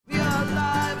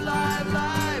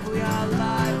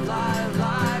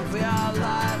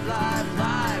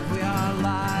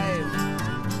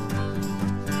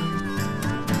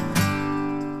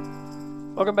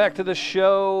Welcome back to the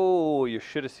show. You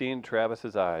should have seen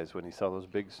Travis's eyes when he saw those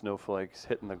big snowflakes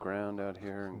hitting the ground out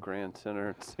here in Grand Center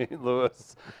in St.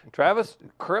 Louis. Travis,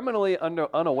 criminally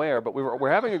unaware, but we're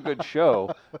having a good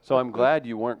show, so I'm glad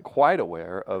you weren't quite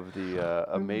aware of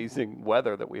the amazing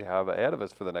weather that we have ahead of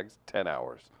us for the next 10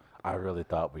 hours. I really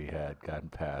thought we had gotten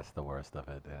past the worst of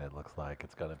it, and it looks like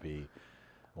it's going to be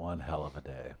one hell of a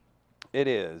day. It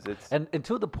is. And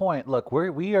to the point, look,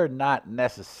 we are not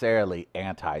necessarily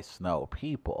anti-snow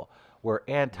people. We're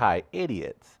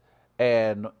anti-idiots,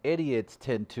 and idiots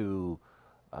tend to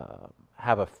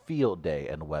have a field day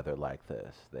in weather like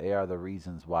this. They are the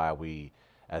reasons why we,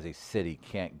 as a city,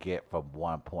 can't get from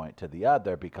one point to the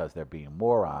other because they're being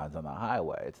morons on the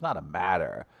highway. It's not a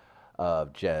matter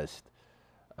of just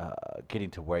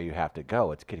getting to where you have to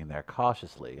go. It's getting there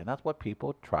cautiously, and that's what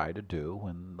people try to do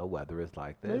when the weather is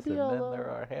like this. Maybe and then there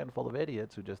are a handful of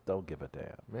idiots who just don't give a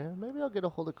damn. Man, maybe I'll get a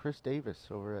hold of Chris Davis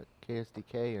over at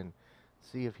KSDK and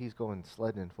see if he's going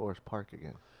sledding in Forest Park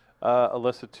again.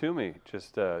 Alyssa Toomey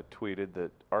just tweeted that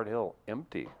Art Hill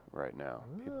empty right now.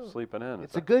 People sleeping in.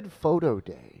 It's a good photo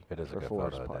day. It is a for good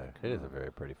Forest photo Park. day. It is a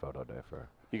very pretty photo day for.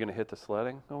 You gonna hit the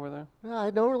sledding over there? Yeah,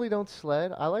 I normally don't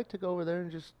sled. I like to go over there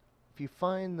and just, if you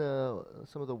find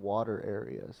some of the water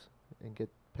areas and get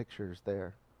pictures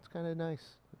there, it's kind of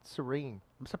nice. It's serene.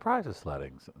 I'm surprised the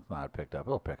sledding's not picked up.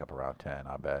 It'll pick up around 10,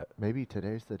 I bet. Maybe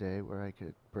today's the day where I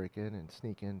could break in and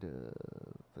sneak into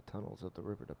the tunnels of the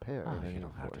River de Pere. Oh, and you into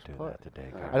don't have Forest to do Park. that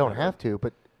today. I don't have to,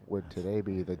 but would today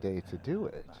be the day to do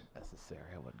it? Not necessary.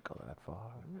 I wouldn't go that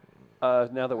far.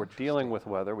 Now that we're dealing with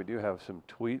weather, we do have some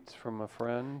tweets from a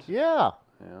friend. Yeah.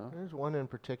 Yeah. There's one in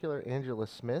particular, Angela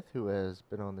Smith, who has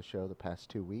been on the show the past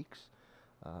 2 weeks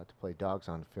to play Dogs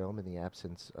on Film in the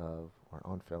absence of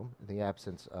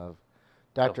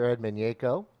Dr. Edmund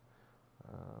Yako,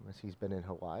 as he's been in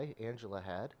Hawaii. Angela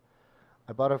had.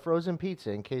 I bought a frozen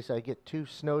pizza in case I get too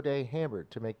snow day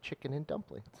hammered to make chicken and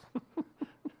dumplings.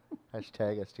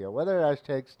 Hashtag STL weather,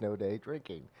 hashtag snow day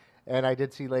drinking. And I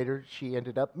did see later she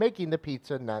ended up making the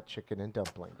pizza, not chicken and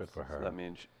dumplings. Good for So her. that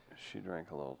means she drank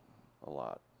a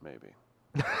lot, maybe.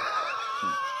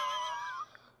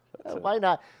 Why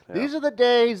not? Yeah. These are the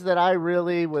days that I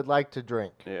really would like to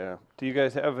drink. Yeah. Do you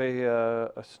guys have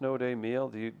a snow day meal?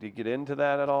 Do you get into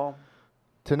that at all?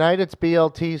 Tonight it's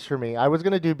BLTs for me. I was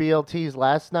going to do BLTs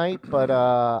last night, but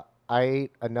I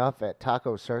ate enough at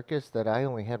Taco Circus that I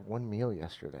only had one meal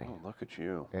yesterday. Oh, look at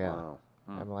you. Yeah. Wow.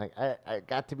 I'm like, I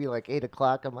got to be like 8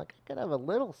 o'clock. I'm like, I could have a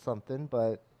little something,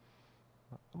 but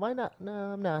why not? No,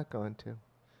 I'm not going to.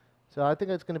 So I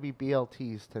think it's going to be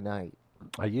BLTs tonight.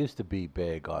 I used to be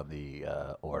big on the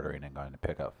ordering and going to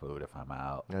pick up food if I'm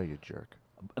out. No, you jerk.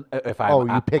 If I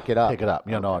you pick it up. Pick it up.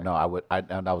 You know, Okay. no, I would.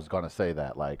 And I was going to say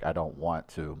that. Like, I don't want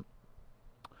to,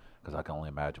 because I can only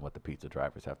imagine what the pizza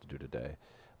drivers have to do today.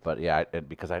 But yeah,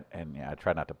 I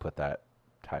try not to put that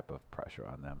type of pressure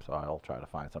on them. So I'll try to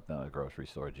find something at the grocery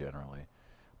store generally.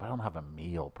 But I don't have a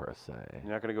meal per se.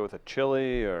 You're not going to go with a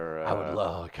chili or I would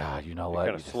love. God, you know what?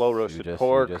 kinda You just- slow roasted you just,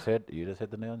 pork. You just hit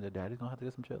the nail. Daddy's gonna have to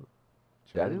get some chili.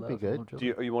 Chili Daddy would be loves some good.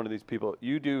 chili. Are you one of these people?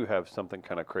 You do have something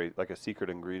kind of crazy, like a secret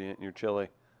ingredient in your chili.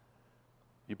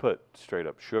 You put straight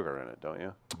up sugar in it, don't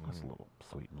you? That's a little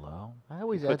sweet and low. I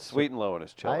always Put add sweet and low in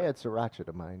his chili. I add sriracha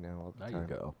to mine now all the There time. you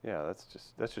go. Yeah,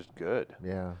 that's just good.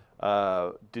 Yeah.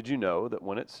 Did you know that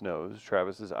when it snows,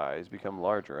 Travis's eyes become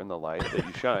larger and the light that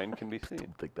you shine can be I seen?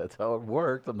 don't think that's how it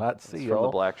works. I'm not It's seeing from the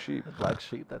black sheep. Black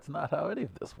sheep. That's not how any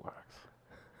of this works.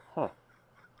 Huh.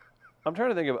 I'm trying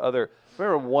to think of other.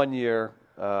 Remember one year,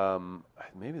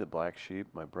 maybe the black sheep,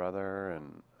 my brother,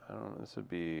 and I don't know. This would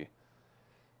be.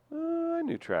 I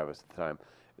knew Travis at the time.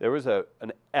 There was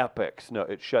an epic snow.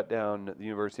 It shut down the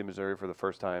University of Missouri for the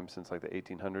first time since like the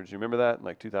 1800s. You remember that in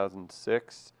like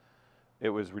 2006? It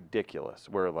was ridiculous.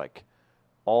 Where like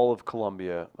all of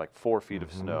Columbia, like 4 feet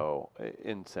of snow,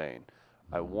 insane.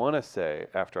 I want to say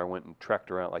after I went and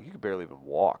trekked around, like you could barely even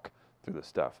walk through the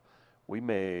stuff. We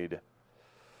made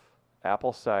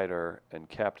apple cider and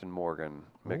Captain Morgan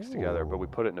mixed together, but we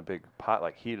put it in a big pot,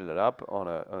 like heated it up on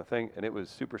a thing, and it was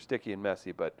super sticky and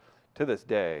messy. But to this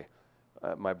day,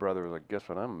 my brother was like, "Guess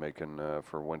what I'm making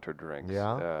for winter drinks?"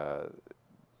 Yeah.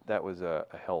 That was a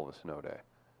hell of a snow day, and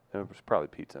there was probably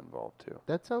pizza involved too.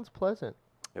 That sounds pleasant.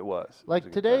 It was. It was Like a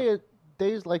good today, time.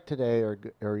 days like today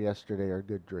or yesterday are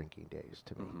good drinking days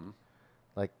to me. Mhm.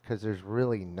 Like, because there's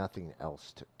really nothing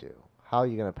else to do. How are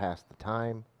you going to pass the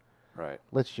time? Right.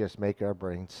 Let's just make our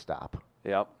brains stop.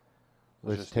 Yep.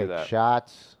 Let's just do take that.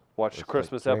 shots. Watch Let's the take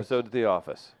Christmas drinks. episode of The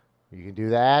Office. You can do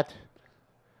that.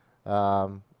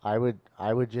 I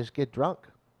would just get drunk.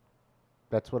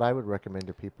 That's what I would recommend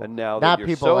to people. And now that Not you're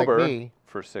people sober like me.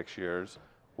 for 6 years,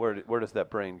 Where does that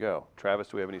brain go? Travis,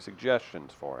 do we have any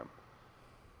suggestions for him?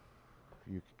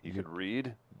 You could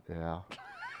read. Yeah.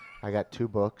 I got 2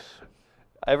 books.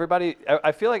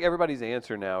 I feel like everybody's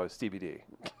answer now is CBD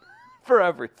for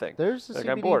everything. There's a Like,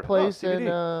 I'm CBD bored. Oh, place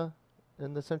CBD.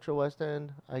 in the Central West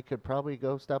End. I could probably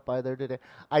go stop by there today.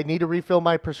 I need to refill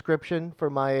my prescription for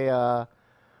my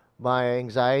my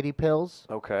anxiety pills.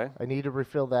 Okay. I need to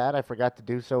refill that. I forgot to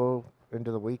do so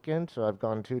into the weekend, so I've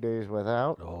gone 2 days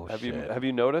without. Oh, Have shit.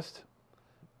 you noticed?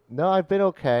 No, I've been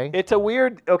okay. It's a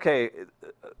weird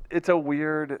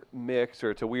mix,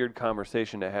 or it's a weird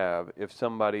conversation to have if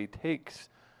somebody takes.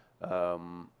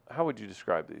 How would you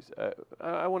describe these?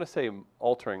 I want to say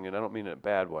altering, and I don't mean in a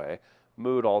bad way.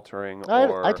 Mood altering,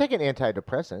 or I take an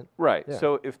antidepressant. right. yeah.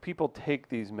 So if people take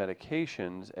these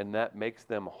medications and that makes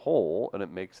them whole, and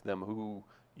it makes them who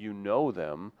you know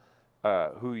them,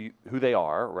 who they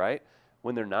are, right?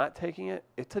 When they're not taking it,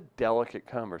 it's a delicate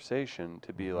conversation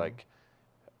to be like,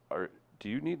 do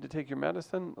you need to take your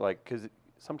medicine? Like, because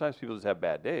sometimes people just have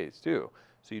bad days too.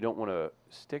 So you don't want to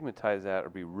stigmatize that or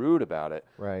be rude about it.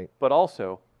 Right. But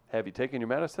also, have you taken your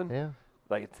medicine? Yeah.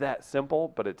 Like, it's that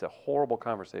simple, but it's a horrible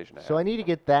conversation to have. So I need to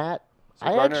get that. So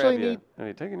I Gardner, actually have you, need. have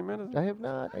you taken your medicine? I have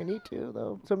not. I need to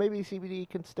though. So maybe CBD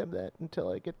can stem that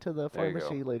until I get to the There you go.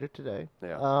 pharmacy later today.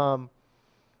 Yeah.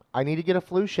 I need to get a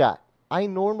flu shot. I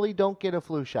normally don't get a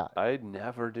flu shot, I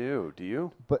never do. Do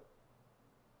you? but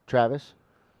Travis,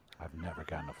 I've never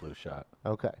gotten a flu shot.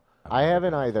 okay, I've I never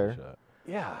haven't gotten a flu either. shot.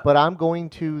 Yeah. But I'm going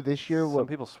to this year Some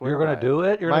people swear You're going by to do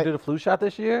it? You're going My- to do the flu shot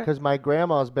this year? because my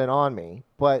grandma's been on me,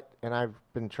 and I've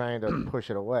been trying to push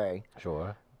it away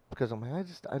Sure. because I'm like,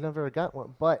 I never got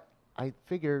one, but I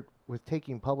figured with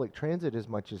taking public transit as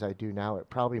much as I do now, it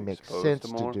probably You're makes exposed sense to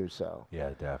to more? do so. Yeah,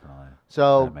 definitely.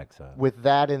 So That makes sense. with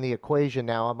that in the equation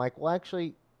now, I'm like, well,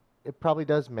 actually, it probably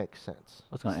does make sense.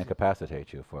 It's going to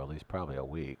incapacitate you for at least probably a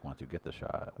week once you get the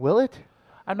shot. Will it?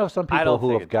 I know some I people don't who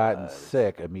think have it gotten does.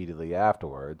 sick immediately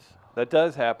afterwards. That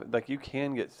does happen. Like, you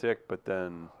can get sick, but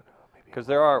then, because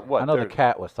there are what? I know the there-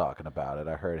 cat was talking about it.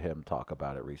 I heard him talk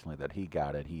about it recently that he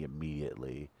got it. He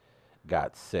immediately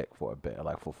got sick for a bit,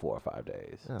 like for 4 or 5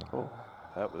 days. Oh,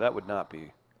 that would not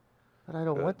be. but I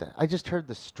don't Good. want that. I just heard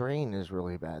the strain is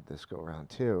really bad this go around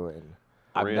too, and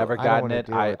I've Real. never I don't gotten wanna it.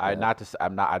 deal I with that. not to.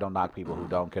 I'm not. I don't knock people who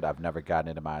don't get. I've never gotten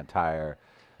it in my entire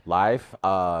life,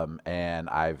 and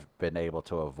I've been able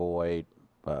to avoid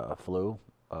flu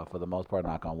for the most part.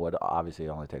 Knock on wood. Obviously, it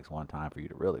only takes one time for you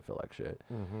to really feel like shit.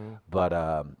 But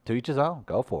to each his own.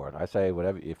 Go for it. I say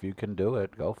whatever. If you can do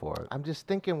it, go for it. I'm just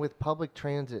thinking with public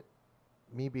transit,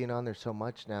 me being on there so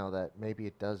much now that maybe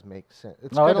it does make sense.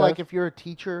 It's No, it kind of like does. if you're a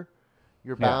teacher,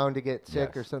 you're Yeah. bound to get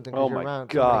sick or Yes. something Oh because you're my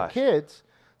around so many gosh. kids.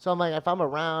 So I'm like, if I'm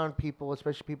around people,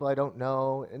 especially people I don't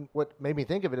know, and what made me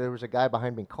think of it, there was a guy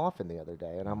behind me coughing the other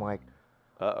day, and I'm like,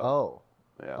 Uh-oh. oh,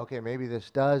 Yeah. okay, maybe this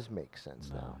does make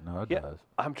sense now. No, it Yeah, does.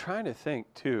 I'm trying to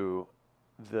think too.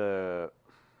 The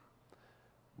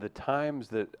times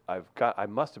that I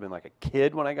must have been like a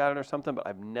kid when I got it or something, but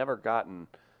I've never gotten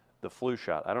the flu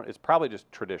shot. I don't. It's probably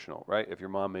just traditional, right? If your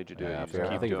mom made you do it, you I just think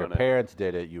keep if your doing it. parents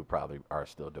did it, you probably are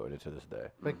still doing it to this day.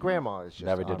 But grandma is just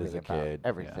Never did on as me a about kid, yeah.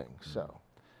 everything. So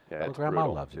Yeah, Well, it's grandma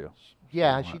brutal. loves you.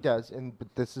 yeah, She she loves does. And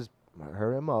but this is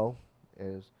her mo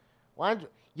is, why don't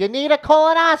you need a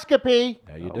colonoscopy.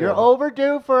 Yeah, you do. You're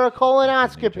overdue for a You need your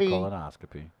colonoscopy.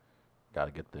 colonoscopy. Got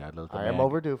to get that. I am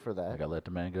overdue for I that. got to let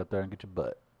the man get up there and get your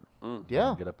butt.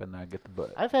 Yeah, Get up in there and get the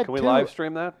butt. I've had Can we two. live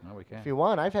stream that? No, we If can't. you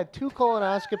want, I've had 2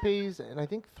 colonoscopies and I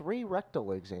think 3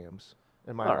 rectal exams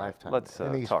in my All right, lifetime. let's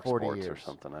in these talk 40 sports years. or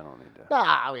something. I don't need to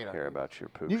Nah, we don't. hear about your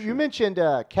poop. You shoot. mentioned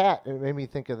cat, and it made me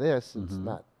think of this. It's Mhm.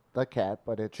 not the cat,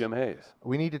 but it's Jim Hayes.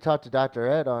 We need to talk to Dr.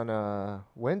 Ed on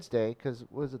Wednesday because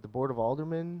was it the Board of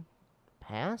Aldermen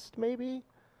passed maybe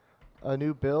a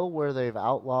new bill where they've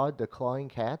outlawed declawing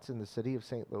cats in the city of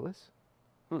St. Louis?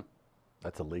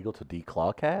 That's illegal to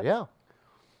declaw cats? Yeah.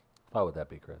 Why would that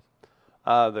be, Chris?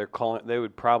 They're calling. They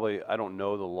would probably. I don't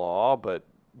know the law, but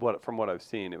from what I've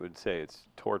seen, it would say it's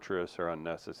torturous or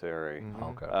unnecessary. Mm-hmm.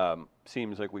 Okay.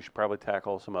 Seems like we should probably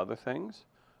tackle some other things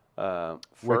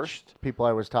first. Which people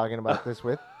I was talking about this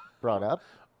with brought up.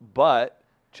 But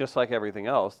just like everything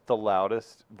else, the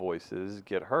loudest voices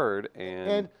get heard,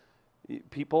 and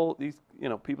people,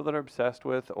 people that are obsessed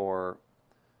with or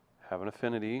have an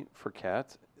affinity for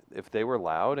cats, if they were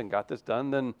loud and got this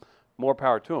done, then more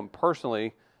power to them.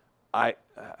 Personally, But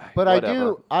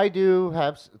whatever. I do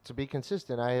have, to be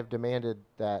consistent, I have demanded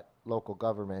that local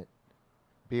government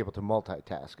be able to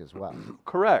multitask as well.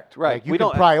 Correct, right? Like you we can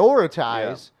don't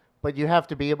prioritize, but you have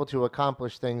to be able to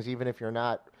accomplish things even if you're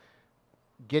not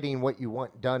getting what you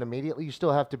want done immediately. You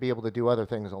still have to be able to do other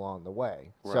things along the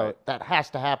way. So Right. that has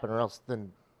to happen, or else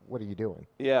then what are you doing?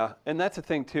 Yeah, and that's the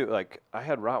thing too. Like I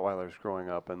had Rottweilers growing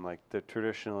up, and like the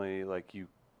traditionally, like you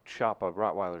chop a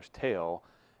Rottweiler's tail,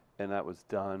 and that was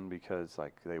done because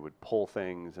like they would pull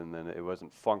things, and then it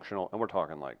wasn't functional. And we're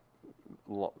talking like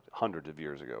hundreds of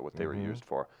years ago what they were used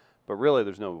for. But really,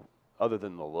 there's no other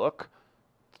than the look.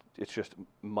 It's just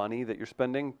money that you're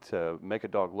spending to make a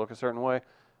dog look a certain way.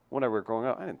 When I were growing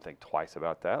up, I didn't think twice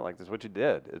about that. Like, this is what you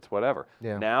did. It's whatever.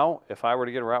 Yeah. Now, if I were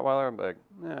to get a Rottweiler, I'm like,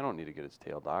 I don't need to get his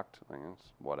tail docked. Like,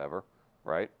 it's whatever,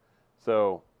 right?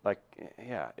 So, like,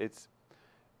 yeah,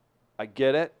 I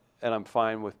get it, and I'm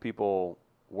fine with people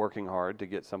working hard to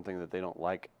get something that they don't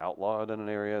like outlawed in an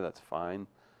area. That's fine.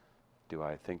 Do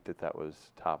I think that was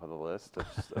top of the list of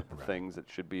things that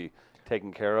should be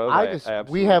taken care of? I I we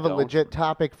absolutely have a don't. legit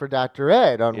topic for Dr.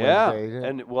 Ed on Yeah, Wednesday.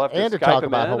 and we'll have to and to Skype talk him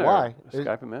about in or Hawaii.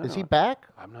 Skype him in Is he or- back?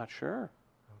 I'm not sure.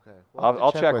 Okay.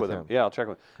 I'll check with him. Yeah, I'll check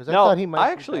with him. 'Cause I No, thought he might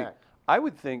be actually, back. I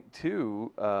would think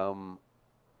too, and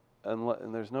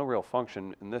there's no real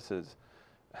function, and this is,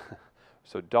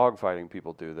 so dog fighting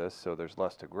people do this, so there's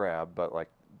less to grab, but like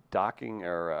docking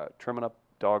or trimming up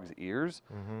dogs' ears,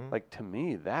 like to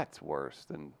me, that's worse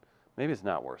than, maybe it's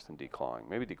not worse than declawing.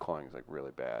 Maybe declawing is like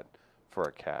really bad for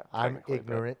a cat. I'm technically,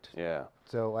 but ignorant, Yeah,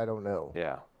 so I don't know.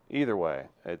 yeah. Either way,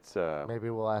 it's, Maybe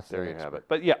we'll ask there the you have expert. it.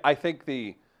 But yeah, I think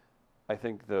the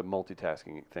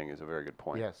multitasking thing is a very good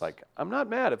point. Yes. Like, I'm not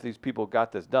mad if these people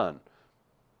got this done.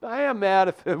 I am mad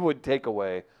if it would take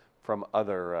away from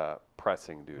other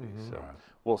pressing duties. So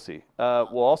we'll see.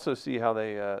 We'll also see how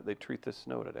they treat this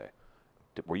snow today.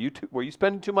 Were you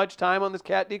spending too much time on this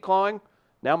cat declawing?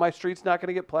 Now my street's not going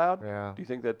to get plowed. Yeah. Do you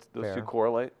think that those two Fair.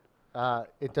 correlate?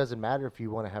 It doesn't matter if you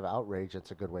want to have outrage.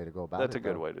 That's a good way to go about That's it. a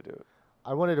good though. way to do it.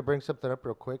 I wanted to bring something up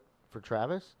real quick for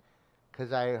Travis,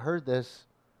 because I heard this,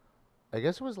 I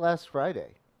guess it was last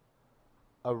Friday.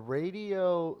 A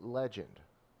radio legend,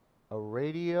 a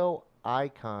radio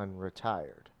icon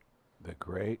retired. The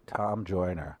great Tom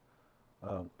Joyner.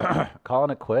 Calling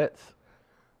it quits.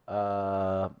 There's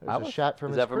I a was shot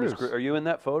from Is his that from his cruise. Are you in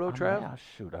that photo, Trav?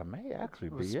 I may actually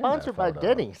It be was in sponsored that by photo.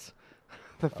 Denny's.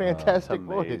 The That's fantastic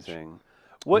voyage. amazing.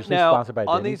 What Usually now sponsored by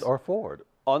on Denny's these or Ford.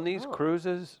 On these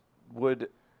cruises, would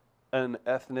an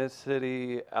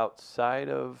ethnicity outside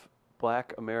of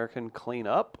Black American clean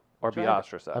up or be Trying to-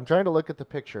 ostracized? I'm trying to look at the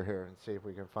picture here and see if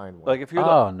we can find one. Like if you're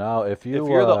Oh no! If the the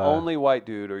uh, only white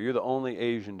dude or you're the only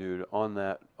Asian dude on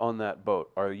that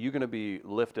boat, are you going to be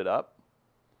lifted up?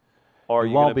 Or are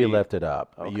you you gonna won't be lifted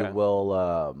up. You Okay. will.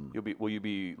 Will you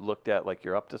be looked at like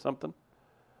you're up to something?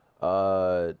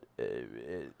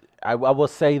 I will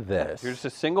say this. You're just a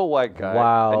single white guy, and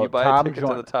Wow, you buy Tom a ticket to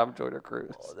Joy- the Tom Joyner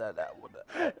cruise. That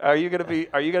would- Are you gonna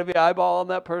be eyeball on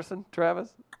that person,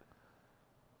 Travis?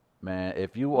 Man,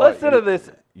 if you Listen to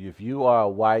this. If you are a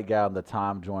white guy on the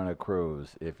Tom Joyner cruise,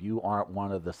 if you aren't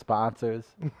one of the sponsors,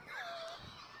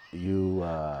 you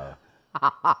You're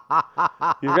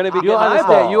gonna be you getting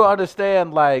understand. You eyeballed.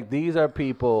 understand. Like these are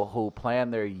people who plan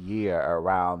their year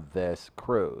around this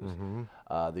cruise.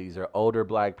 These are older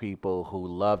black people who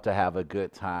love to have a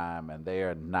good time, and they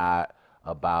are not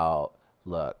about.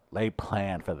 Look, they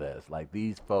plan for this. Like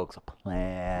these folks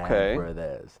plan Okay. for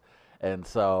this, and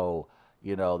so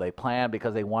they plan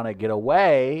because they want to get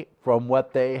away from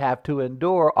what they have to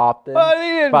endure often. Well,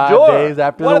 they 5 endure. days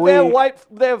after what the if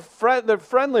they week. they're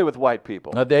friendly with white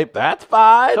people? That's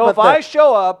fine. So but if I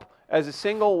show up as a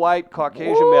single white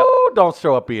Caucasian male, Woo, don't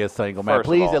show up being single, man. First of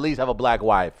Please all. at least have a black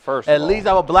wife. First of at all. least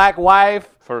have a black wife.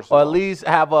 First of or at all. least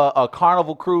have a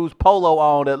Carnival Cruise polo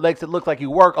on that makes it look like you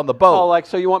work on the boat. oh, like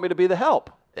so you want me to be the help?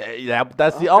 Yeah,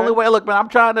 that's the only way. Look, man, I'm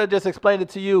trying to just explain it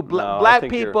to you. No, I Black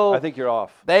think you're- people, I think you're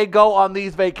off. they go on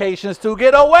these vacations to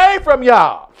get away from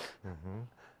y'all.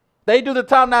 They do the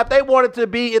time now. If they wanted to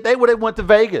be, if they would have went to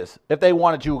Vegas if they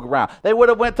wanted you around. They would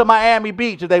have went to Miami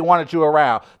Beach if they wanted you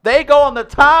around. They go on the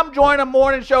Tom Joyner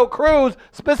Morning Show cruise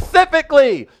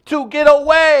specifically to get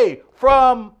away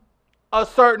from a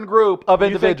certain group of You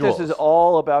think individuals. this is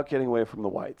all about getting away from the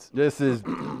whites? It is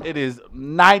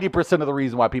 90% of the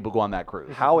reason why people go on that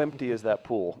cruise. How empty is that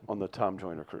pool on the Tom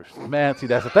Joyner cruise? Man, see,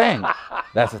 that's the thing.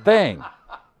 That's the thing.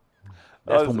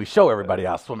 That's when we show everybody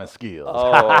our swimming skills.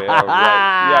 Oh, yeah, right. Yeah,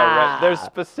 right. There's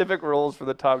specific rules for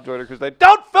the Tom Joyner cruise. They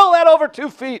don't fill that over 2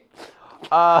 feet.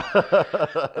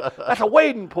 That's a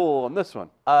wading pool on this one.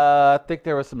 I think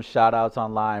there were some shout outs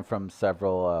online from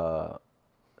several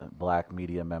black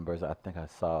media members. I think I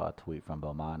saw a tweet from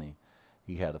Bomani.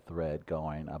 He had a thread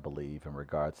going, I believe, in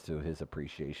regards to his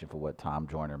appreciation for what Tom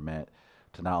Joyner meant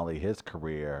to not only his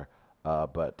career,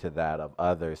 but to that of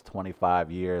others.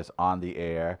 25 years on the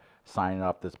air, signing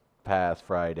off this past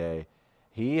Friday.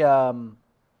 I'm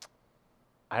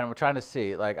trying to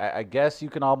see. Like, I guess you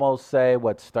can almost say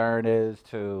what Stern is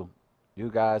to you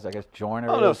guys. I guess Joyner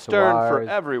Oh, no, is to Stern for ours.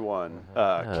 everyone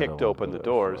kicked don't open the give a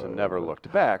doors and never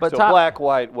looked back. But so Tom- black,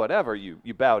 white, whatever, you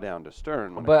bow down to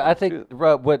Stern. When it But I comes think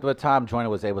to- what Tom Joyner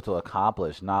was able to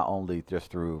accomplish, not only just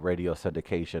through radio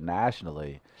syndication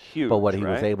nationally, huge, but what he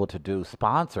was right? able to do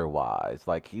sponsor-wise.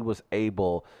 Like, he was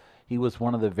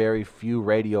one of the very few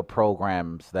radio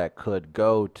programs that could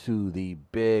go to the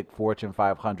big Fortune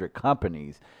 500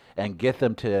 companies and get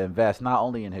them to invest not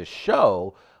only in his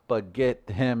show, but get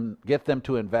them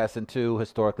to invest into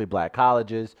historically black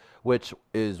colleges, which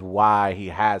is why he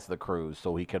has the cruise,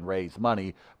 so he can raise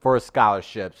money for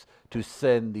scholarships to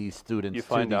send these students You to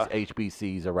find these out-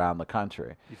 HBCs around the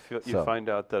country. You So- find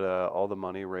out that all the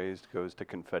money raised goes to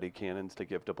confetti cannons to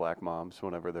give to black moms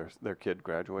whenever their kid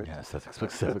graduates. Yes, that's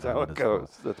specifically That's how what it it's for.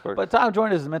 goes. That's where But Tom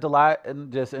Joyner has meant a lot in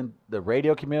the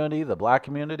radio community, the black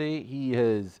community.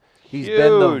 He's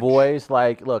been the Huge. voice.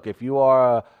 Like, look, if you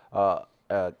are a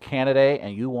candidate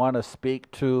and you want to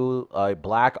speak to a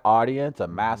black audience, a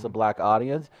massive black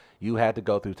audience, you had to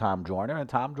go through Tom Joyner, and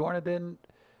Tom Joyner didn't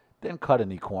cut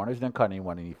any corners, didn't cut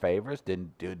anyone any favors,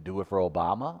 didn't do it for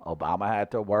Obama. Obama had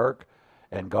to work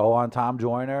and go on Tom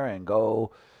Joyner and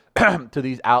go to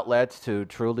these outlets to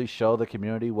truly show the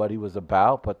community what he was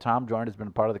about. But Tom Joyner has been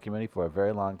a part of the community for a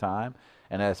very long time.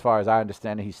 And as far as I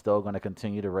understand it, he's still going to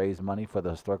continue to raise money for the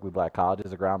historically black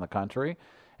colleges around the country.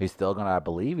 I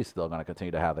believe he's still going to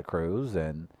continue to have the cruise.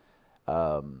 And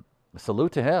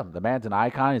salute to him. The man's an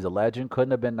icon. He's a legend.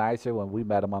 Couldn't have been nicer when we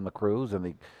met him on the cruise.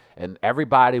 And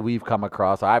everybody I've come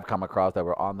across that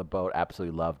were on the boat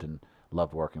absolutely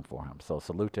loved working for him. So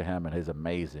salute to him and his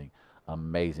amazing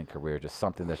career. Just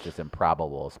something that's just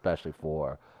improbable, especially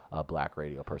for a black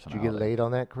radio Did personality. you get laid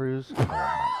on that cruise?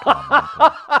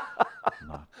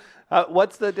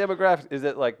 what's the demographic? Is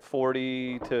it like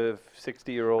 40 to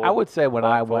 60-year-old? I would say when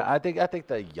black I went, folks? I think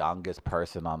the youngest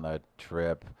person on the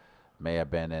trip may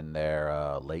have been in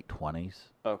their late 20s.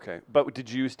 Okay, but did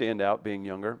you stand out being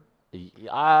younger?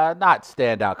 Not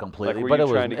stand out completely, were but you it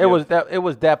trying was to it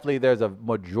was definitely there's a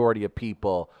majority of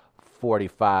people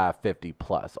 45, 50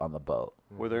 plus on the boat.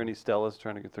 Were there any Stellas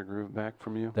trying to get their groove back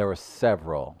from you? There were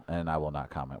several, and I will not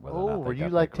comment whether or Oh, not they were you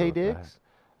got like their Tay groove back. Diggs?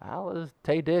 I was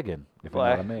Tay digging, if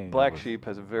Black, you know what I mean. Black It was Sheep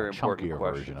has a very a important chunkier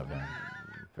question. version of him.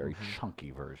 Very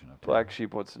chunky version of Black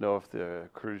Sheep wants to know if the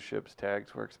cruise ship's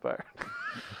tags were expired.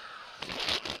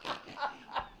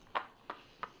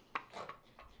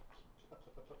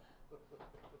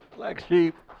 Black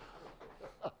Sheep.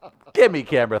 Give me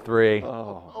camera 3.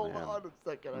 Oh, man. a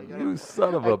second. You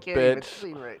son of a bitch.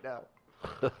 see right now.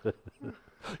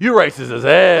 You racist as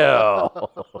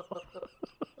hell.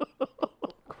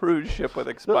 Cruise ship with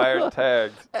expired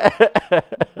tags.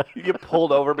 You get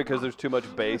pulled over because there's too much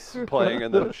bass playing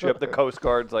in the ship. The Coast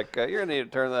Guard's like, you're going to need to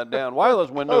turn that down. Why are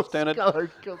those windows tinted? God,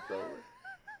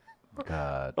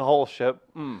 The whole ship.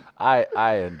 Mm.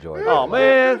 I enjoyed it. Oh,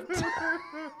 man.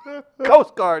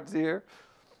 Coast Guard's here.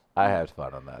 I had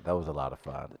fun on that. That was a lot of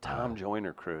fun. Tom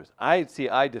Joyner cruise. I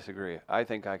disagree. I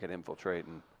think I could infiltrate,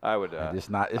 and I would. It's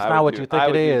not I what would you do- think I it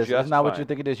would do is. It's just not what fine. you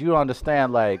think it is. You don't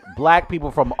understand, like, black people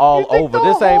from all You think over. the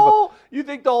This ain't. whole- You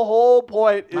think the whole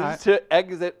point is Alright. to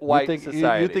exit white you think,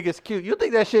 society? You think it's cute. You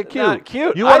think that shit cute. Not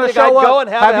cute. You I want to think show I'd up? go and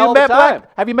have a hell you of a met time.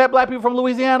 Have you met black people from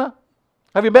Louisiana?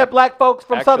 Have you met black folks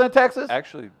from Actually- Southern Texas?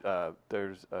 Actually,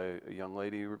 there's a young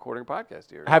lady recording a podcast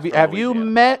here. Have you from you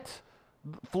Louisiana. met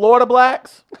Florida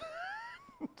blacks?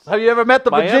 Have you ever met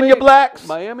the Virginia Miami- blacks?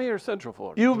 Miami or Central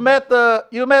Florida? You met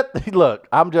look,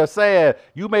 I'm just saying,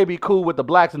 you may be cool with the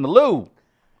blacks in the Lou,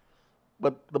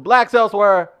 but the blacks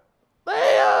elsewhere,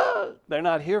 They're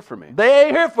not here for me. they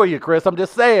ain't here for you, Chris. I'm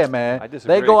just saying, man. I They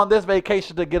disagree. go on this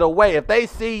vacation to get away. If they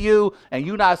see you and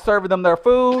you not serving them their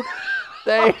food,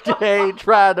 they ain't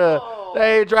try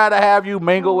to have you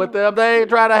mingle with them. They ain't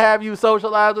try to have you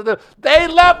socialize with them. They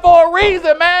left for a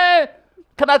reason, man.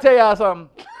 Can I tell y'all something?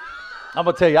 I'm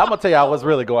gonna tell y'all what's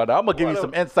really going on. I'm gonna give you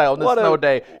some insight on this what a- snow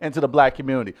day into the black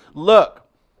community. Look,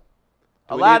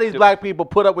 a we lot of need these to- black people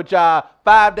put up with y'all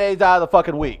 5 days out of the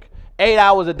fucking week, 8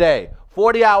 hours a day,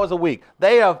 40 hours a week.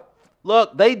 They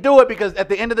do it because at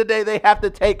the end of the day, they have to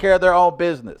take care of their own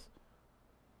business.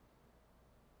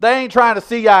 They ain't trying to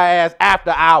see y'all ass after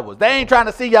hours. They ain't trying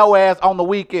to see your ass on the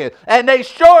weekend. And they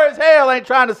sure as hell ain't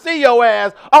trying to see your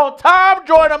ass on Tom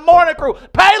Joyner Morning Crew.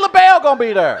 Patti LaBelle gonna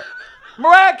be there.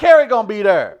 Mariah Carey gonna be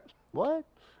there. What?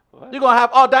 You're gonna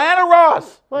have Diana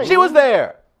Ross. Wait, She was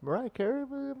there. Mariah Carey?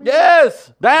 Was it?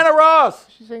 Yes, Diana Ross.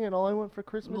 She's singing All I Want for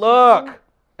Christmas. Is You? Look,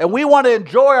 And we want to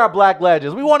enjoy our black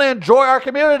legends. We want to enjoy our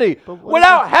community what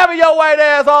without having your white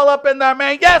ass all up in there,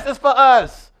 man. Yes, it's for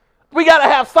us. We got to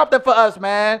have something for us,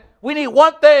 man. We need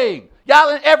one thing. Y'all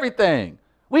in everything.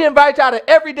 We invite y'all to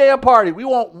every damn party. We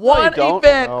want one don't.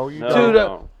 event No, you to don't. the...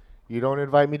 No. You don't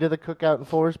invite me to the cookout in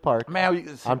Forest Park. Man,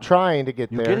 I'm trying to get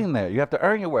you're there. getting there. You have to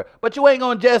earn your way. But you ain't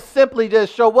going to just simply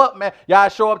just show up, man. Y'all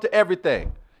show up to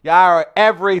everything. Y'all are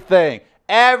everything.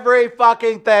 Every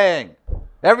fucking thing.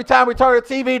 Every time we turn the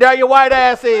TV, there your white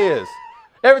ass is.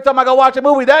 Every time I go watch a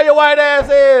movie, there your white ass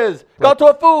is. Go to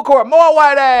a food court, more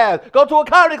white ass. Go to a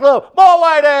comedy club, more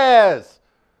white ass.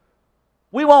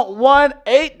 We want one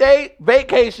 8-day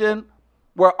vacation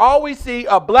where all we see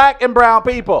are black and brown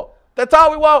people. That's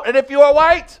all we want. And if you are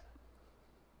white,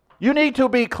 you need to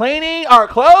be cleaning our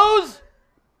clothes,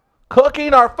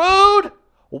 cooking our food,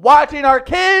 watching our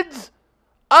kids.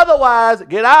 Otherwise,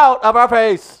 get out of our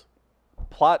face.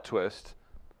 Plot twist.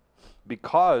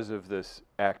 Because of this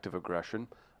act of aggression,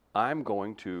 I'm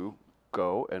going to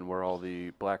go and where all the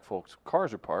black folks'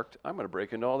 cars are parked, I'm going to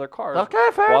break into all their cars Okay,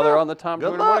 fair while they're enough. on the Tom Good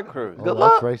Joyner luck. Morning Cruise. Oh, Good that's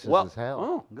luck. racist Well, as hell.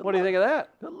 oh, what do you think of that?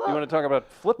 Good You luck. want to talk about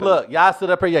flipping? Look, y'all sit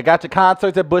up here. You got your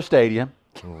concerts at Busch Stadium.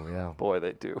 Oh, yeah. Boy,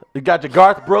 they do. You got your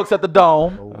Garth Brooks at the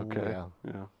Dome. Oh, Okay. yeah.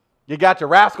 Yeah. You got your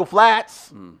Rascal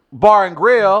Flats Bar and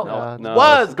Grill. No, No,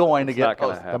 was that's- going to it's get not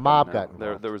gonna posted. happen mob now. got there.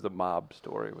 involved. There was the mob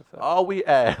story with that. All we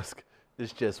ask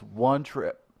is just one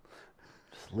trip.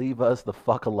 Just leave us the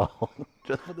fuck alone.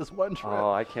 Just for this one trip.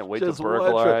 Oh, I can't wait Just to one trip.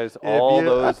 burglarize If all you-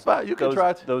 those. that's fine. You can those,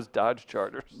 try to- those Dodge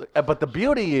Chargers. But the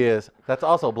beauty is that's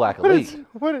also black What elite. is,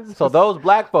 what is So this? those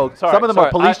black folks, Sorry, some of them sorry,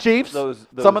 are police I- chiefs. those-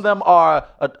 Some of them are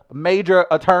major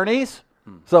attorneys.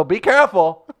 So be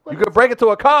careful. You could break into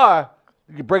a car.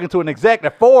 You can break into an exec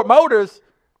at Ford Motors.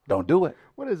 Don't do it.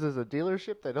 What is this, a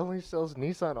dealership that only sells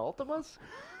Nissan Altimas?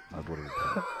 That's what it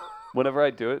is. Whenever I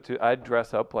do it, too, I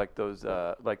dress up like those,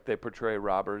 like they portray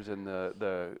robbers in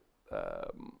the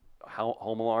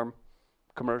Home Alarm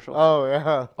commercials. Oh,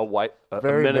 yeah. A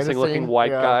Very menacing-looking menacing,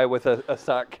 white yeah. guy with a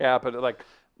sock cap, and like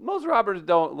most robbers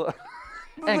don't look.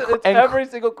 And It's and every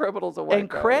single criminal's a white And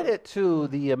guy. credit to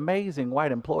the amazing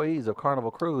white employees of Carnival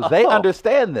Cruise. They Oh.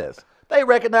 understand this. They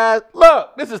recognize,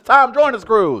 look, this is Tom Joyner's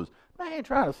cruise. They ain't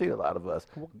trying to see a lot of us.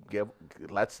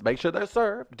 Let's make sure they're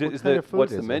served. Is kind the, of food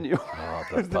what's is the it? menu? Oh,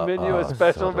 Is the menu a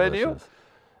special menu?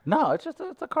 No, it's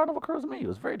a Carnival Cruise menu.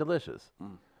 It's very delicious.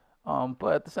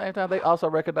 But at the same time, they also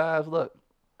recognize, look,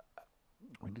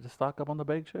 we need to stock up on the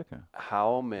baked chicken.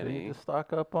 How We many? need to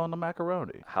stock up on the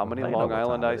macaroni. How many They know Long what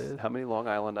Island time it iced? is. How many Long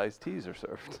Island iced teas are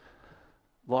served?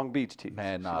 Long Beach teas.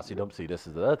 Man, nah, see, this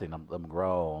is the other thing. I'm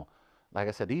grown. Like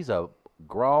I said, these are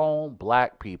grown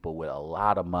black people with a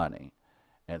lot of money.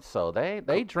 And so they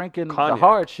drinking the Cognac.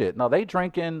 hard shit. No, they ain't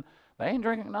drinking the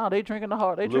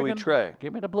hard. They Louis drinking, Trey.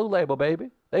 Give me the blue label, baby.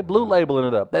 They blue labeling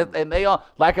it up. And they all,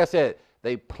 like I said,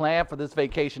 they plan for this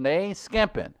vacation. They ain't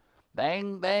skimping. They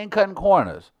ain't cutting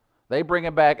corners. They bring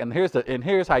it back, and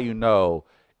here's how you know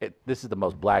this is the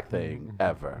most black thing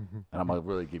ever. And I'm gonna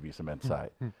really give you some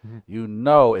insight. You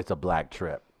know it's a black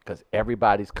trip because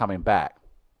everybody's coming back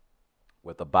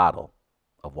with a bottle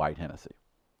of white Hennessy.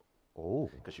 Oh.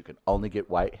 Because you can only get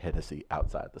white Hennessy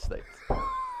outside the States.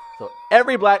 So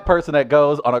every black person that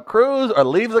goes on a cruise or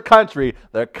leaves the country,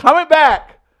 they're coming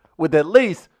back with at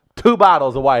least 2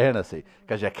 bottles of white Hennessy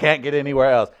because you can't get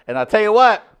anywhere else. And I tell you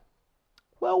what,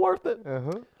 well worth it.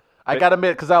 Uh-huh. I got to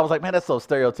admit, because I was like, man, that's so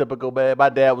stereotypical, man. My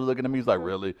dad was looking at me, he's like,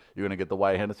 really? You're going to get the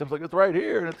white Hennessy? I was like, it's right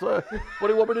here. And it's like, what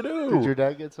do you want me to do? Did your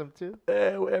dad get some too?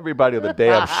 Everybody on the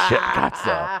damn shit got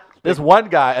some. This one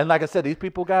guy, and like I said, these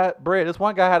people got bread. This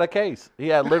one guy had a case. He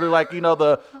had literally like,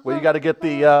 where you got to get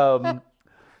the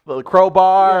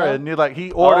crowbar, Yeah. and you're like,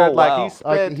 he ordered, wow. he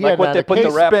spent, he Like had what they a put the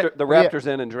case- Raptors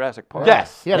in Jurassic Park.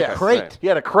 yes. He had yes. a crate. He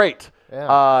had a crate.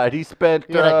 Yeah. And he spent,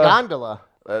 He had a gondola.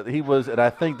 he was, and I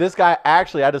think this guy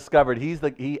actually, I discovered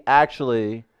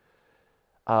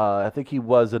I think he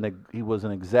was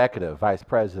an executive vice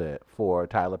president for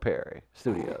Tyler Perry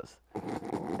Studios,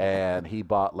 and he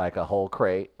bought like a whole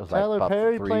crate. It was Tyler like about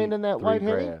Perry playing in that white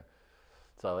Henny? $3,000.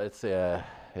 So it's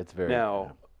very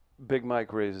Now, Big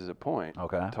Mike raises a point.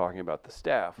 Okay. Talking about the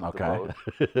staff. Of the okay.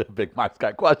 boat. Big Mike's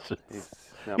got questions.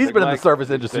 Now, He's Big been in the Mike, service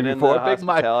he's industry been in before. the Big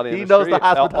Mike, hospitality he knows the industry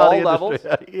at hospitality all industry.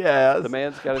 levels. Yes. The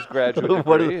man's got his graduate degree.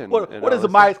 what is, and what all is this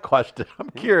Mike's question?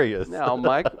 I'm curious. Now,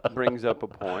 Mike brings up a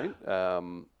point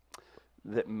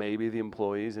that maybe the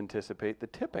employees anticipate the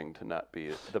tipping to not be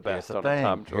the Here's best the on thing. a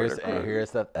Tom Joyner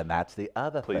cruise. And that's the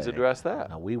other thing. Please address that.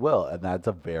 No, we will, and that's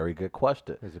a very good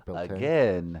question. Is it built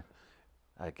in?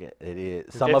 Again, it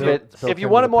is. Some it of built- it. built If you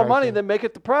into wanted the more money, pricing? then make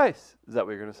it the price. Is that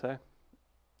what you're going to say?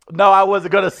 No, I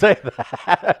wasn't gonna say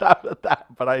that,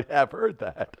 but I have heard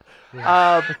that.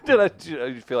 Did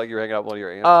you feel like you were hanging out with one of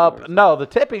your aunts? No, the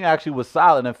tipping actually was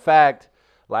solid. In fact,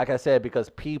 like I said, because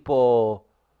people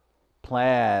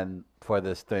plan for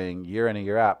this thing year in and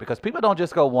year out, because people don't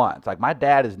just go once. Like my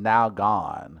dad is now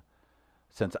gone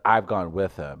since I've gone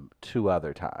with him 2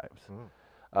 other times.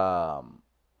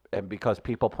 And because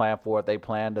people plan for it, they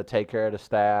plan to take care of the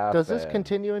staff. Does this and-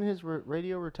 continue in his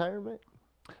radio retirement?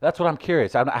 That's what I'm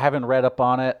curious. I haven't read up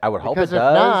on it. I would hope it Because if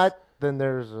does. not, then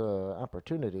there's an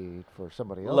opportunity for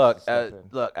somebody else Look, to step in.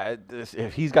 look.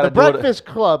 If he's got to The do it, Breakfast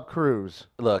Club cruise.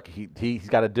 look, he's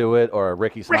got to do it, or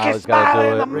Ricky Smiley's got to Smiley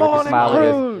do in it. the Ricky morning Smiley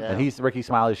cruise. is, and he's Ricky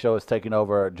Smiley's show is taking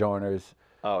over Joiner's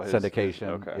Oh, his syndication.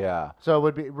 okay. Yeah. So it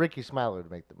would be Ricky Smiley would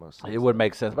make the most sense. It would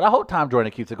make sense, but I hope Tom Joyner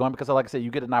keeps it going because, like I said,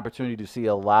 you get an opportunity to see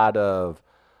a lot of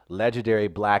legendary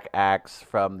black acts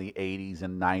from the 80s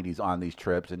and 90s on these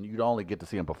trips, and you don't only get to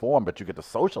see them perform, but you get to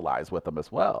socialize with them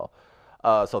as well.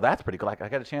 So that's pretty cool. Like I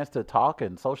got a chance to talk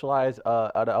and socialize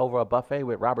over a buffet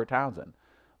with Robert Townsend.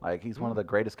 Like he's one of the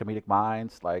greatest comedic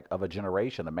minds like of a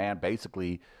generation. The man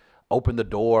basically opened the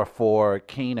door for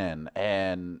Keenan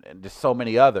and just so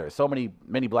many others,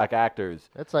 many black actors.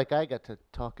 That's like I got to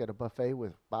talk at a buffet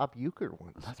with Bob Euchre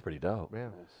once. That's pretty dope. Yeah.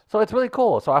 So it's really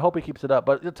cool. So I hope he keeps it up.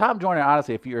 But Tom Joyner,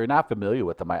 honestly, if you're not familiar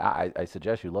with him, I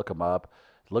suggest you look him up.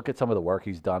 Look at some of the work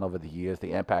he's done over the years,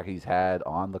 the impact he's had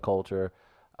on the culture.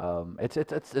 It's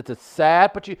a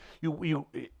sad, but you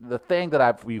the thing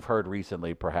that we've heard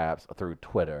recently, perhaps through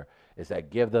Twitter, is that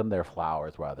give them their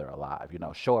flowers while they're alive. You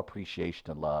know, show appreciation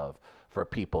and love for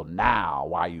people now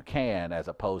while you can, as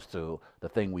opposed to the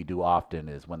thing we do often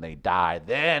is when they die,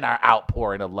 then our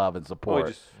outpouring of love and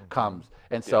support comes.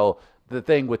 And so the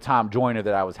thing with Tom Joyner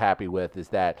that I was happy with is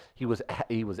that he was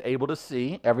able to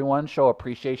see everyone show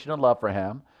appreciation and love for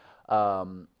him.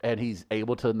 And he's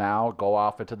able to now go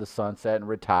off into the sunset and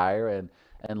retire and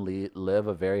live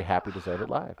a very happy, deserved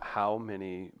life. How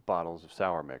many bottles of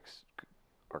sour mix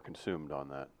are consumed on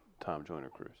that Tom Joyner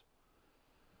cruise?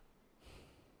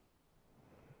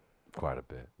 Quite a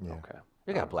bit. Yeah. Okay.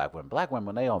 You got black women. Black women,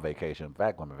 when they on vacation,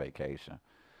 black women vacation.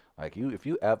 Like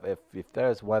if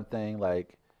there's one thing,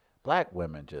 like black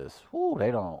women just,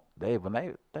 they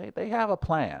have a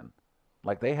plan.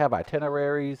 Like they have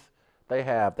itineraries. They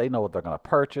know what they're going to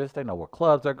purchase. They know what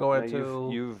clubs they're going Now, to.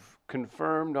 you've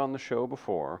confirmed on the show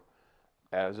before,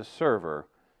 as a server,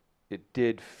 it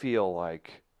did feel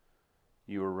like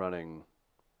you were running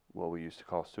what we used to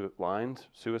call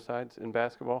suicides in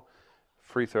basketball.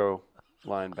 Free throw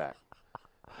line back,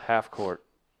 half court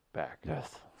back,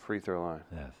 Yes. free throw line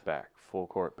Yes. back, full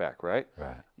court back, right?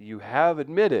 Right. You have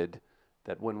admitted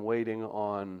that when waiting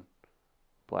on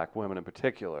black women in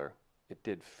particular, it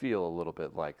did feel a little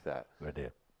bit like that. I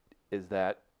did. Is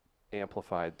that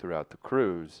amplified throughout the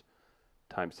cruise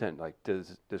times 10? Like,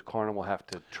 does Carnival have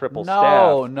to triple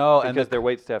staff? No, because their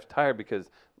wait staff's tired because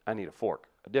I need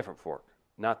a different fork,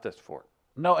 not this fork.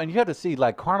 No, and you have to see,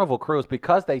 like, Carnival Cruise,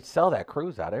 because they sell that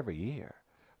cruise out every year,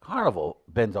 Carnival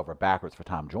bends over backwards for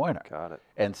Tom Joyner. Got it.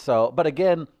 And so, but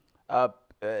again,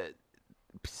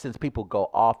 since people go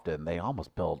often, they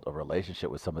almost build a relationship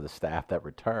with some of the staff that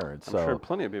return. So I'm sure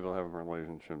plenty of people have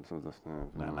relationships with this thing.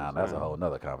 now that's a whole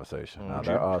nother conversation. Now,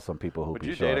 there are some people who Would be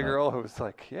you showing date a up. girl who was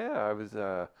like, yeah, I was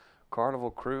a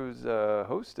Carnival Cruise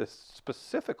hostess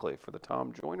specifically for the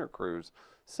Tom Joyner cruise,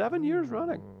 7 years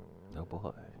running? Oh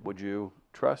boy, Would you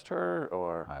trust her,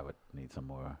 or I would need some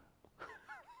more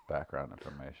background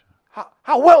information.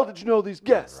 how well did you know these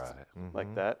guests? Right,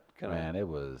 Like that kind man, it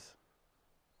was,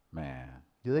 man.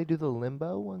 Do they do the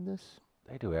limbo on this?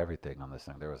 They do everything on this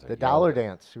thing. There was a The dollar yoga-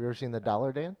 dance. Have you ever seen the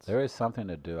dollar dance? There is something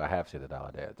to do. I have seen the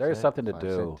dollar dance. There is something to 5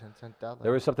 do. cent, 10 cent dollar.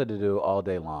 There is something to do all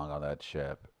day long on that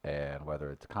ship, and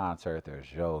whether it's concert,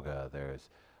 there's yoga, there's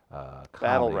Battle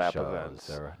comedy rap shows. events.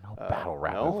 There are no battle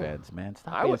rap no. events, man.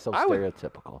 Stop I being would- so I would-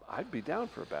 stereotypical. I'd be down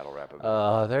for a battle rap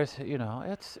event. There's,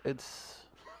 it's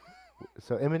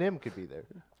So Eminem could be there.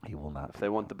 he will not. if they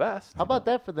want the best, How about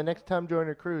that for the next Tom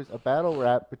Joyner cruise? A battle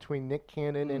rap between Nick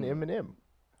Cannon and Eminem.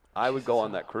 I would go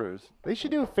on that cruise. They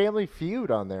should do a Family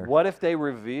Feud on there. What if they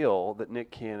reveal that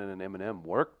Nick Cannon and Eminem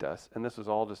worked us, and this was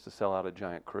all just to sell out a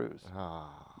giant cruise,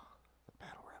 Ah, the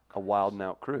battle rap. a wild and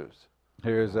out cruise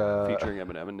Here's featuring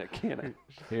Eminem and Nick Cannon?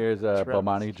 Here's Travis.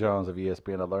 Bomani Jones of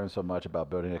ESPN. I learned so much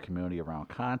about building a community around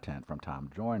content from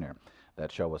Tom Joyner.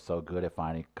 That show was so good at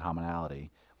finding commonality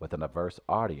with a diverse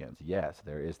audience. Yes,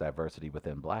 there is diversity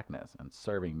within blackness, and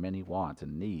serving many wants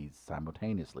and needs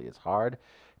simultaneously. It's hard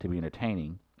to be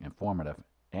entertaining, informative,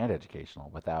 and educational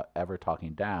without ever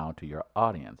talking down to your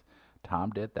audience. Tom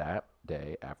did that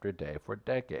day after day for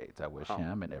decades. I wish Wow.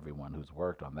 him and everyone who's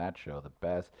worked on that show the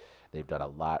best. They've done a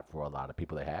lot for a lot of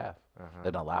people. They have.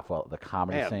 They've done a lot for the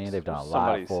comedy Man, scene. They've done a does lot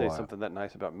somebody for. say something that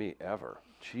nice about me ever.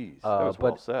 Jeez, that was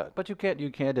well but said. but you can't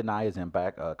deny his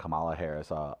impact. Kamala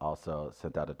Harris also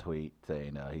sent out a tweet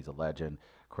saying he's a legend,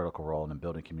 critical role in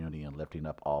building community and lifting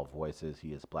up all voices.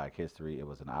 He is Black history. It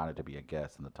was an honor to be a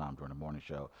guest in the Tom Jordan Morning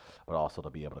Show, but also to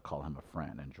be able to call him a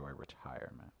friend and enjoy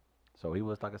retirement. So he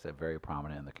was, like I said, very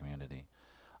prominent in the community.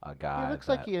 A guy. He looks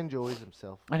like he enjoys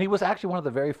himself. And he was actually one of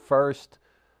the very first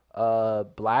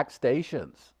black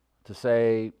stations to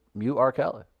say mute R.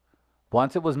 Kelly.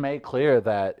 Once it was made clear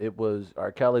that it was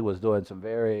R. Kelly was doing some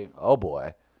very, oh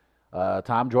boy,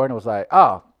 Tom Jordan was like,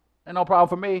 oh, ain't no problem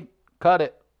for me. Cut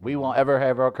it. We won't ever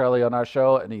have R. Kelly on our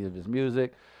show, any of his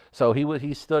music. So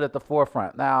he stood at the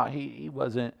forefront. Now he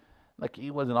wasn't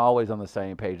always on the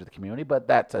same page with the community, but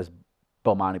that's, as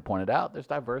Bomani pointed out, there's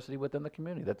diversity within the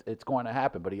community. It's going to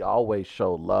happen. But he always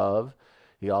showed love.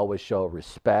 He always showed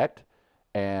respect,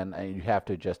 and you have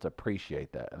to just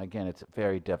appreciate that. And again, it's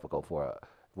very difficult for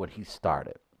when he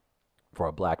started, for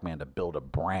a black man to build a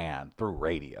brand through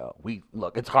radio.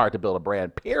 It's hard to build a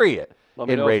brand, period, Let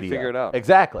me in know if you radio. figure it out.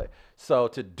 Exactly. So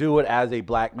to do it as a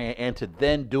black man and to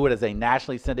then do it as a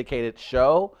nationally syndicated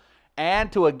show and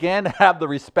to again have the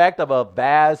respect of a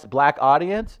vast black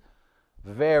audience,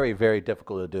 very, very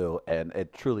difficult to do, and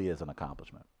it truly is an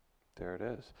accomplishment. There it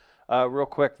is. Real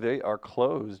quick, they are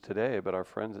closed today, but our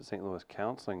friends at St. Louis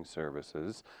Counseling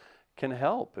Services can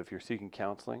help. If you're seeking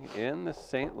counseling in the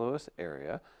St. Louis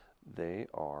area, they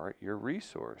are your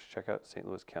resource. Check out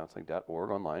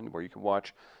stlouiscounseling.org online, where you can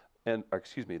watch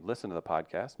listen to the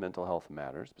podcast, Mental Health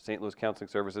Matters. St. Louis Counseling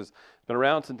Services has been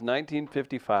around since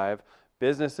 1955.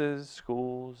 Businesses,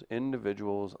 schools,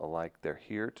 individuals alike, they're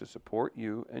here to support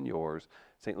you and yours.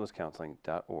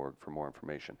 stlouiscounseling.org for more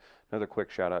information. Another quick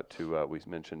shout out to, we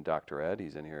mentioned Dr. Ed.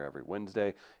 He's in here every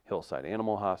Wednesday. Hillside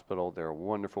Animal Hospital. They're a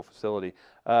wonderful facility.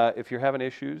 If you're having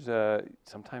issues,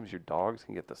 sometimes your dogs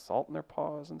can get the salt in their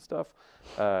paws and stuff.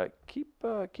 Keep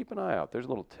an eye out. There's a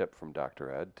little tip from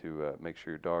Dr. Ed to make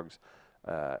sure your dogs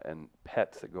and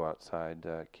pets that go outside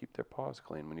keep their paws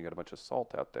clean. When you got a bunch of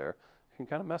salt out there, you can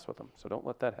kind of mess with them. So don't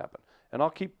let that happen. And I'll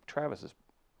keep Travis's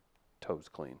toes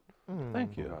clean.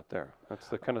 Thank you. Out there. That's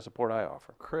the kind of support I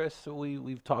offer. Chris,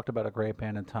 we've talked about a great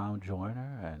band in Tom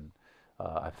Joyner, and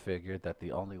I figured that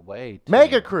the only way to...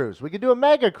 Mega cruise. We could do a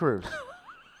mega cruise.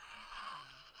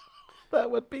 That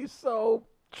would be so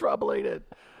troubling.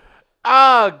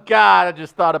 Oh, God, I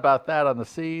just thought about that on the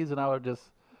seas, and I would just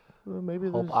Well, maybe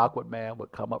hope there's- Aquaman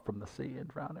would come up from the sea and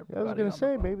drown everybody. I was going on to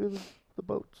say, the boat. maybe the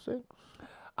boat sinks.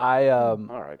 All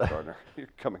right, Gardner. You're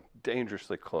coming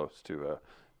dangerously close to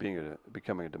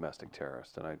becoming a domestic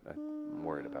terrorist, and I'm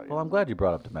worried about you. Well, I'm glad you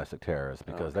brought up domestic terrorists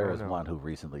because there Oh, is no. one who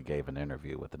recently gave an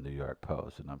interview with the New York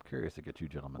Post, and I'm curious to get you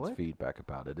gentlemen's What? feedback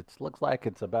about it. It looks like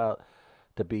it's about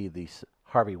to be the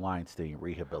Harvey Weinstein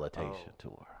rehabilitation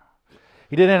tour.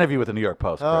 He did an interview with the New York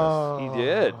Post, Chris. He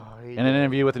did. he In an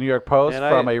interview with the New York Post And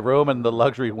from a room in the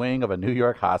luxury wing of a New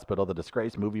York hospital, the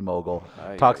disgraced movie mogul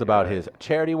Aye, talks aye, about aye. his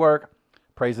charity work,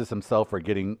 praises himself for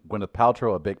getting Gwyneth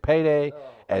Paltrow a big payday,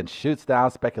 and shoots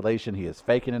down speculation he is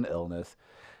faking an illness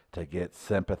to get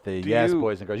sympathy. Do Yes, you-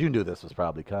 boys and girls, you knew this was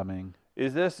probably coming.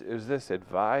 Is this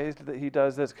advised that he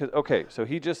does this? Okay, so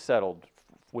he just settled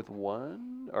with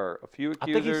one or a few I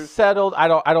think accusers, he's settled. I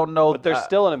don't know. but there's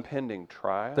still an impending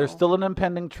trial. There's still an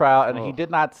impending trial, and he Ugh.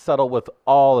 did not settle with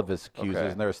all of his accusers,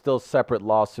 Okay. and there are still separate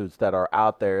lawsuits that are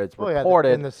out there. It's Oh, yeah,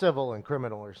 reported. and the civil and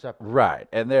criminal are separate. Right,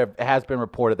 and there has been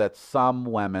reported that some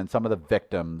women, some of the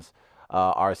victims,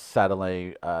 are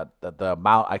settling. The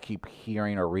amount I keep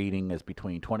hearing or reading is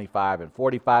between 25 and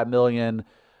 45 million.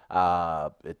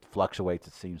 It fluctuates.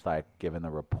 It seems like, given the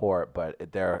report,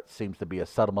 but there seems to be a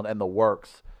settlement in the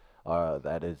works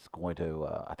that is going to.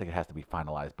 I think it has to be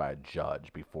finalized by a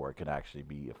judge before it can actually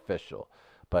be official.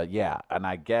 But yeah, and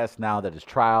I guess now that his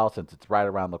trial, since it's right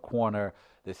around the corner,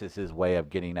 this is his way of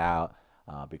getting out.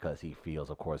 Because he feels,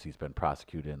 of course, he's been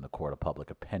prosecuted in the court of public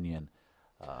opinion.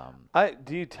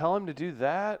 Do you tell him to do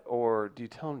that, or do you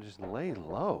tell him to just lay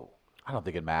low? I don't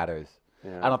think it matters.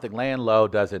 Yeah. I don't think laying low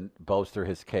doesn't bolster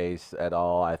his case at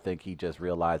all. I think he just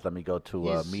realized, let me go to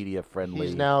a He's- media-friendly.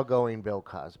 He's now going Bill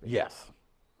Cosby. Yes,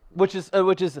 which is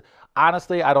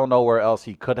honestly, I don't know where else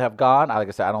he could have gone. Like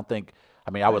I said, I don't think.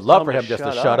 I mean, I would Just love tell for him him to just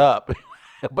to shut shut up,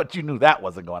 but you knew that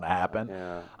wasn't going to happen.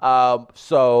 Yeah.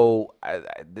 So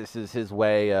this is his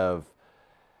way of,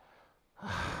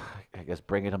 I guess,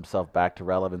 bringing himself back to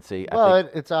relevancy. I Well,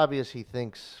 think, it's obvious he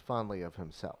thinks fondly of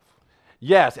himself.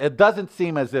 Yes, it doesn't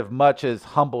seem as if much has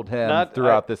humbled him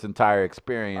throughout this entire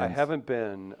experience. I haven't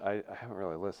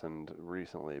really listened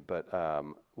recently, but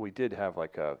we did have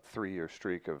like a 3-year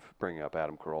streak of bringing up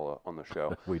Adam Carolla on the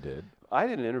show. We did. I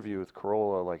did an interview with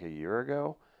Carolla like a year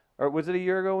ago. Or was it a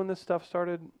year ago when this stuff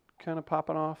started kind of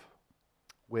popping off?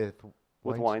 With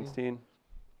Weinstein?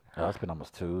 Oh, it's been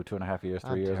almost 2.5 years,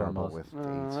 3 I'm years terrible almost. with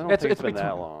I dates. don't think it's been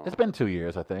that long. It's been 2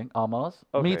 years, I think, almost.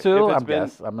 Okay, Me if too.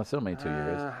 it's I'm assuming 2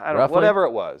 years. I don't, Roughly? whatever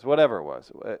it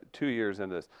was, 2 years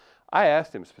into this. I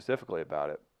asked him specifically about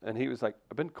it, and he was like,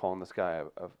 I've been calling this guy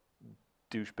a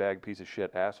douchebag piece of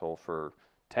shit asshole for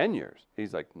 10 years.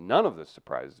 He's like, none of this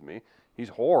surprises me. He's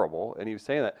horrible, and he was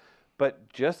saying that. But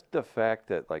just the fact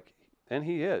that, like, and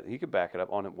he could back it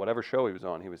up on whatever show he was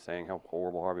on. He was saying how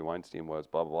horrible Harvey Weinstein was,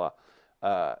 blah, blah,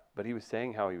 blah. But he was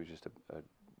saying how he was just a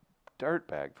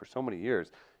dirtbag for so many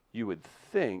years. You would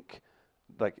think,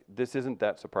 like, this isn't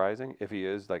that surprising if he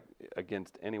is, like,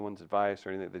 against anyone's advice or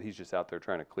anything, that he's just out there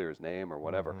trying to clear his name or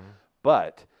whatever. Mm-hmm.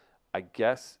 But I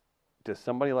guess, does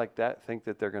somebody like that think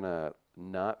that they're going to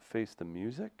not face the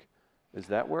music? Is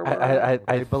that where we're at?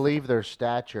 They believe their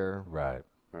stature, Right.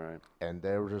 All right. and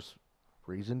there's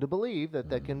reason to believe that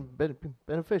that can be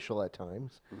beneficial at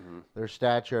times. Mm-hmm. Their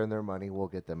stature and their money will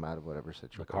get them out of whatever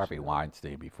situation. Look, Harvey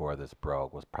Weinstein, before this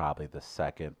broke, was probably the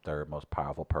second, third most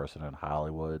powerful person in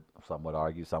Hollywood. Some would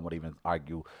argue. Some would even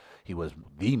argue he was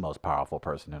the most powerful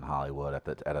person in Hollywood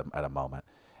at a moment.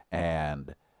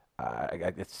 And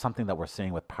it's something that we're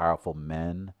seeing with powerful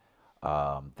men,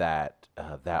 that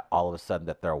all of a sudden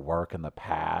that their work in the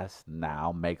past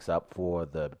now makes up for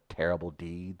the terrible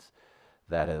deeds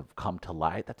that have come to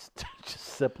light. That's just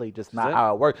simply just not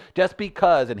how it works. Just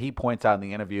because, and he points out in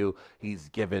the interview, he's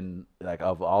given, like,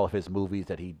 of all of his movies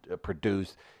that he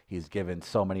produced, he's given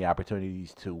so many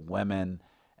opportunities to women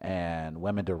and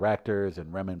women directors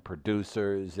and women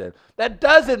producers. And that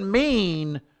doesn't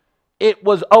mean it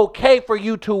was okay for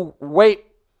you to rape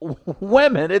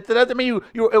women. It doesn't mean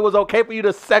it was okay for you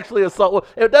to sexually assault.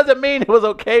 It doesn't mean it was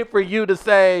okay for you to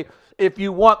say, if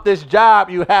you want this job,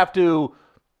 you have to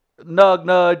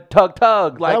nug,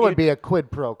 tug. Like, that would be a quid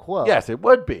pro quo. Yes, it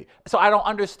would be. So I don't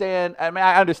understand. I mean,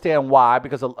 I understand why,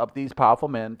 because of these powerful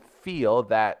men feel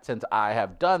that since I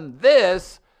have done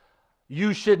this,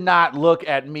 you should not look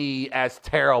at me as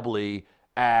terribly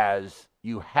as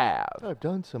you have. I've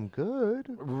done some good.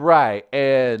 Right.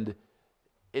 And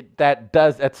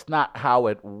that's not how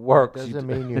it works. Doesn't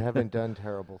mean you haven't done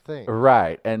terrible things.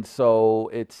 Right. And so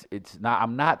it's not,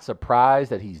 I'm not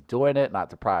surprised that he's doing it, not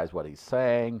surprised what he's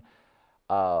saying.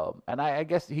 And I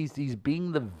guess he's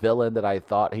being the villain that I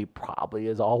thought he probably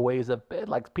is always a bit.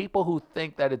 Like, people who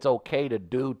think that it's okay to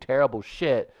do terrible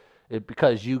shit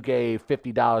because you gave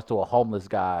 $50 to a homeless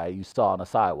guy you saw on a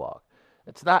sidewalk.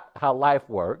 It's not how life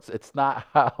works. It's not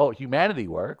how humanity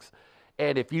works.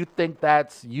 And if you think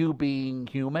that's you being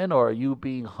human or you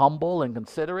being humble and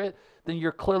considerate, then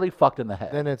you're clearly fucked in the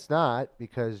head. Then it's not,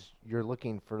 because you're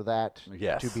looking for that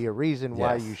Yes. to be a reason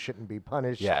why Yes. you shouldn't be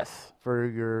punished Yes. for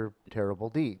your terrible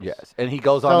deeds. Yes. And he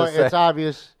goes So on to say, it's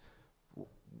obvious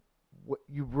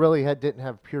you really didn't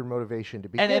have pure motivation to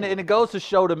begin and with. it goes to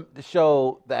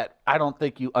show that I don't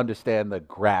think you understand the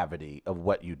gravity of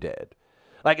what you did.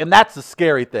 Like, and that's the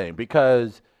scary thing,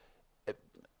 because,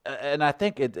 and I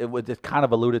think it was just kind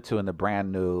of alluded to in the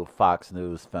brand new Fox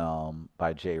News film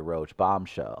by Jay Roach,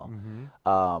 Bombshell.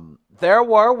 There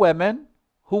were women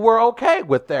who were okay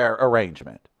with their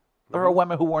arrangement. There were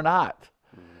women who were not.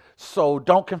 So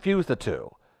don't confuse the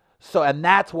two. So, and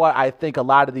that's why I think a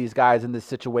lot of these guys in this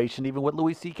situation, even with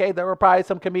Louis C.K., there were probably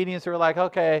some comedians who were like,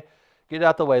 okay, get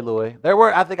out the way, Louis. There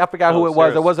were, I forgot who it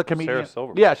was. There was a comedian. Sarah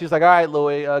Silverman. Yeah, she's like, all right,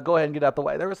 Louis, go ahead and get out the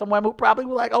way. There were some women who probably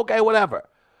were like, okay, whatever.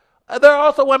 There are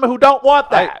also women who don't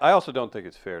want that. I also don't think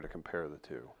it's fair to compare the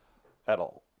two at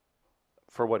all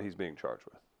for what he's being charged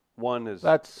with. One is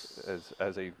as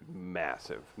a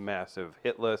massive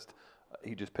hit list.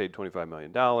 He just paid $25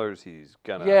 million. He's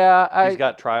he's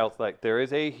got trials. Like, there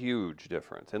is a huge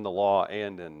difference in the law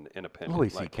and in opinion. Louis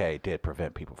C.K. did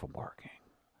prevent people from working.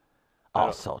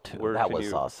 Also, too. I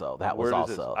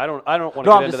don't want to.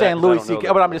 No, I'm just saying Louis C.K.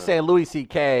 But I'm just saying Louis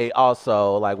C.K.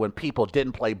 also, like, when people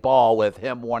didn't play ball with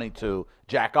him wanting to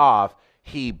jack off,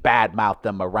 he badmouthed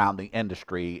them around the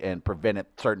industry and prevented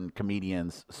certain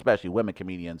comedians, especially women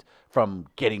comedians, from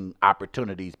getting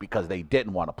opportunities because they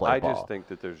didn't want to play ball. I just think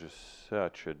that there's just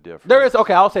such a difference. There is,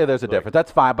 okay, I'll say there's a difference.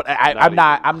 That's fine, but I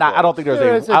don't think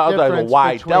there's a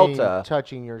wide delta.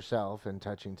 Touching yourself and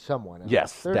touching someone else.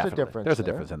 Yes, there's definitely. a difference. There's a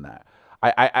difference in that.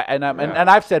 And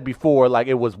I've said before, like,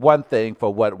 it was one thing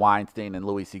for what Weinstein and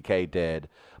Louis C.K. did,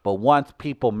 But once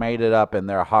people made it up in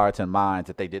their hearts and minds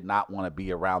that they did not want to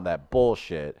be around that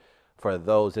bullshit, for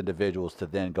those individuals to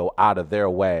then go out of their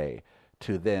way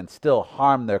to then still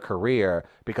harm their career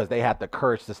because they had the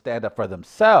courage to stand up for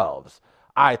themselves,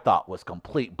 I thought was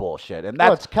complete bullshit. And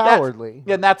Well, it's cowardly.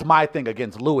 And that's my thing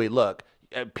against Louis. Look,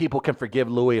 people can forgive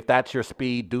Louis if that's your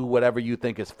speed. Do whatever you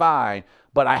think is fine.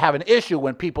 But I have an issue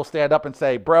when people stand up and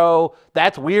say, bro,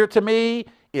 that's weird to me.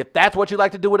 If that's what you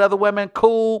like to do with other women,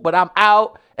 cool, but I'm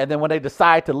out. And then when they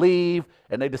decide to leave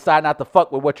and they decide not to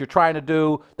fuck with what you're trying to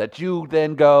do, that you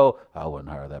then go, I wouldn't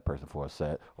hire that person for a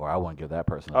set, or I wouldn't give that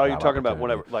person a Oh, job you're talking about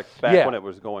opportunity. whenever, like back when it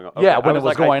was going on. Yeah, Okay, when I it was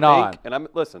like, going I on. think, and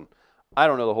listen, I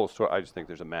don't know the whole story. I just think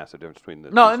there's a massive difference between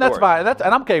the No, two and that's stories. fine.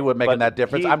 And I'm okay with making But that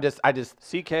difference. I just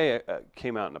CK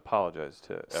came out and apologized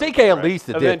to CK everybody, at right? least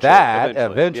did Eventually,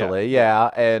 that eventually, yeah,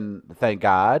 and thank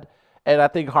God. And I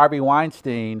think Harvey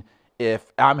Weinstein,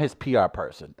 if I'm his PR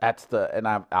person, and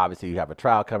I'm obviously you have a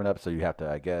trial coming up, so you have to,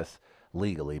 I guess,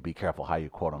 legally be careful how you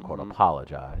quote unquote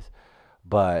apologize.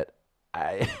 But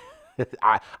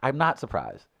I'm not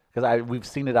surprised because we've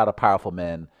seen it out of powerful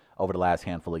men over the last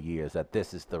handful of years that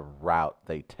this is the route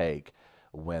they take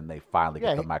when they finally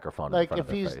get the microphone in front of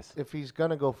their face. If he's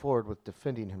gonna go forward with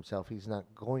defending himself, he's not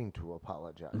going to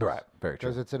apologize. Right, very true.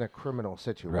 Because it's in a criminal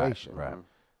situation, Right.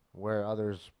 where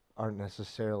others aren't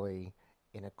necessarily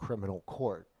in a criminal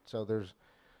court. So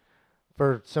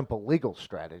for simple legal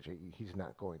strategy, he's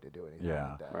not going to do anything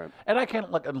like that. Right. And I can't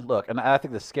look, and I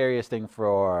think the scariest thing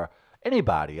for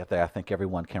anybody, I think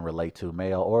everyone can relate to,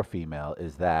 male or female,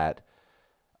 is that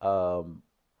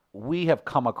we have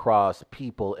come across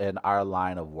people in our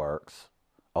line of works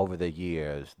over the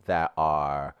years that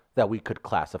we could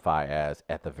classify as,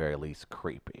 at the very least,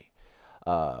 creepy.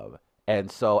 And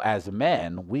so as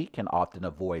men, we can often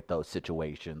avoid those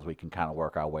situations. We can kind of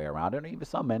work our way around it. And even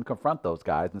some men confront those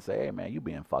guys and say, hey, man, you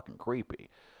being fucking creepy.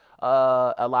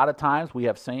 A lot of times we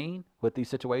have seen with these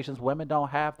situations, women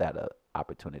don't have that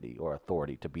opportunity or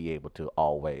authority to be able to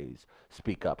always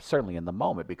speak up, certainly in the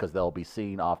moment, because they'll be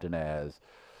seen often as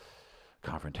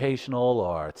confrontational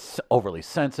or it's overly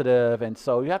sensitive. And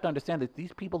so you have to understand that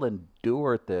these people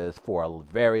endured this for a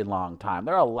very long time.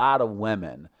 There are a lot of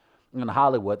women in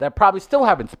Hollywood that probably still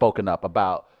haven't spoken up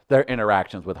about their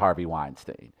interactions with Harvey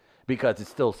Weinstein because it's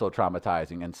still so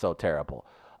traumatizing and so terrible.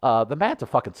 The man's a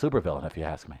fucking supervillain, if you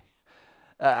ask me.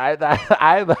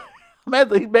 Man,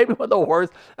 he maybe one of the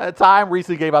worst. Time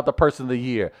recently gave out the Person of the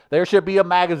Year. There should be a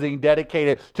magazine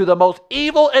dedicated to the most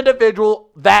evil individual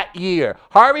that year.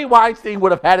 Harvey Weinstein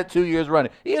would have had it 2 years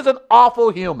running. He is an awful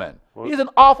human. He's an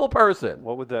awful person.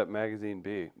 What would that magazine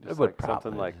be? Just It would like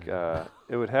something like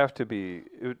it would have to be.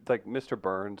 It would, like Mr.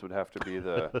 Burns would have to be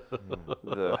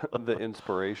the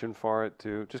inspiration for it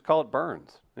too. Just call it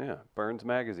Burns. Yeah, Burns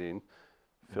Magazine,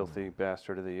 filthy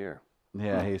bastard of the year.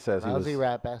 Yeah, he says he was. Lousy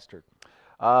rat bastard.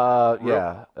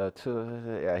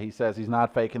 He says he's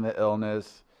not faking the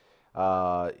illness.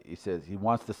 He says he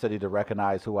wants the city to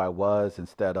recognize who I was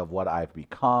instead of what I've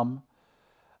become.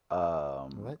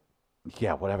 What?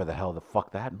 Yeah, whatever the hell the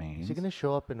fuck that means. Is he going to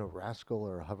show up in a rascal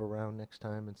or a hover round next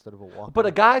time instead of a walk?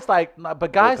 But guys like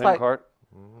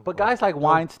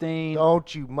Weinstein.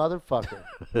 Don't you motherfucker.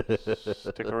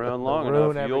 Stick around long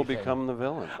Ruin enough, you'll everything. become the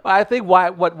villain. I think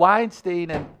what Weinstein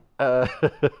and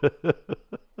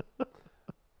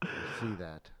See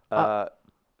that.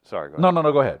 Sorry, go ahead.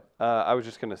 No, go ahead. I was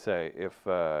just going to say, if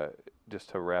just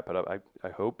to wrap it up, I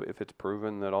hope if it's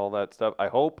proven that all that stuff, I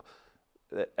hope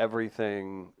that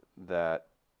everything that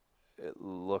it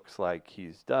looks like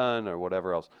he's done or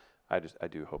whatever else, I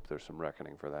do hope there's some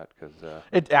reckoning for that because.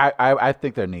 I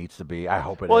think there needs to be. I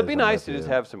hope it. Well, is, it'd be and nice I to do. just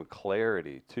have some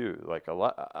clarity too. Like a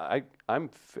lot, I'm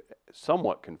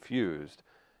somewhat confused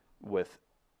with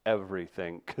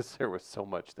everything because there was so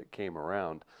much that came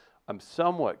around. I'm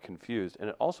somewhat confused, and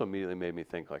it also immediately made me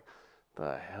think, like,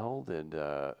 the hell did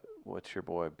what's your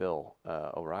boy Bill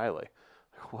O'Reilly?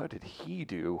 What did he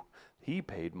do? He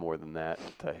paid more than that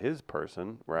to his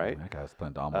person, right? That guy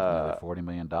spent almost nearly $40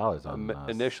 million on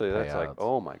initially. That's like, payouts.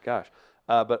 oh my gosh.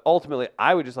 But ultimately,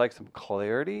 I would just like some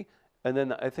clarity, and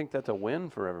then I think that's a win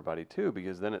for everybody too,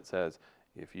 because then it says,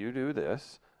 if you do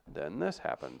this, then this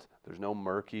happens. There's no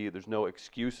murky. There's no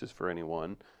excuses for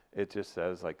anyone. It just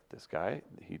says, like, this guy,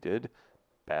 he did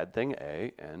bad thing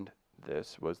A, and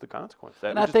this was the consequence.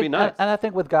 That would just be nice. And I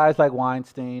think with guys like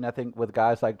Weinstein, I think with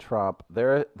guys like Trump,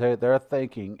 their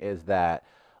thinking is that,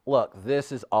 look,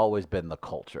 this has always been the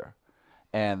culture.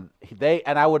 And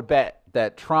I would bet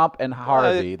that Trump and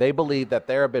Harvey, they believe that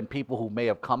there have been people who may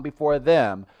have come before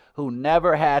them who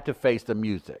never had to face the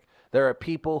music. There are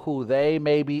people who they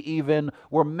maybe even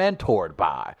were mentored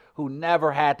by, who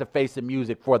never had to face the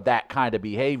music for that kind of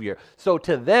behavior. So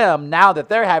to them, now that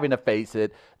they're having to face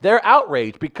it, they're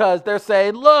outraged because they're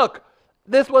saying, look,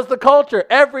 this was the culture.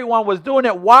 Everyone was doing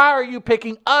it. Why are you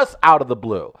picking us out of the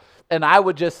blue? And I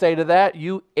would just say to that,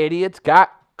 you idiots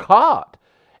got caught.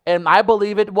 And I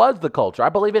believe it was the culture. I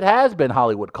believe it has been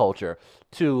Hollywood culture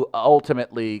to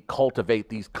ultimately cultivate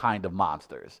these kind of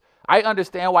monsters. I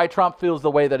understand why Trump feels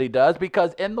the way that he does,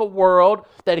 because in the world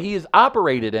that he's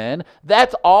operated in,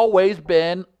 that's always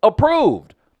been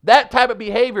approved. That type of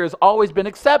behavior has always been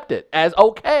accepted as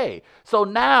okay. So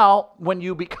now when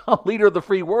you become leader of the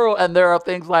free world and there are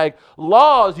things like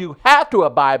laws you have to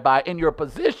abide by in your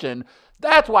position,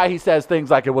 that's why he says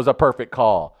things like it was a perfect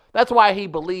call. That's why he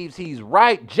believes he's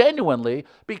right genuinely,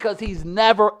 because he's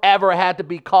never, ever had to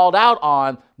be called out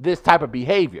on this type of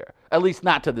behavior, at least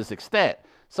not to this extent.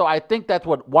 So I think that's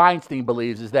what Weinstein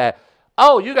believes, is that,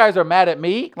 oh, you guys are mad at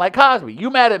me? Like Cosby, you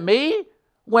mad at me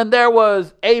when there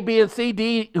was A, B, and C,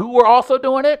 D who were also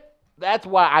doing it? That's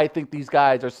why I think these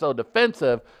guys are so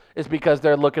defensive, is because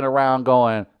they're looking around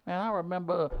going, man, I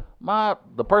remember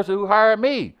the person who hired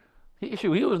me. He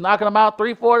was knocking them out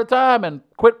 3-4 at a time and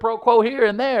quid pro quo here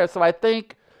and there. So I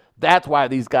think that's why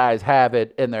these guys have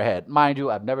it in their head. Mind you,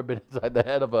 I've never been inside the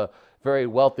head of a very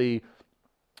wealthy,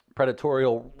 predatory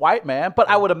white man, but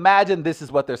I would imagine this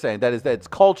is what they're saying. That it's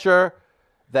culture,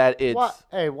 that it's...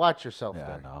 Hey, watch yourself Yeah,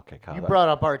 there. no, okay, You brought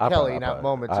up R. Kelly not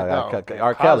moments ago.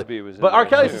 R. Kelly. Cosby was in But R. there,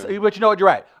 Kelly's... too. But you know what? You're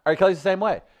right. R. Kelly's the same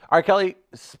way. R. Kelly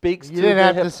speaks You to didn't the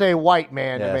have hip- to say white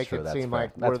man Yeah, to that's make true. it That's seem fair.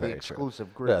 like That's we're the very true.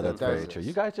 exclusive group Yeah, that that's does very true. this.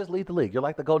 You guys just lead the league. You're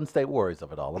like the Golden State Warriors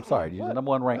of it all. I'm sorry. You're the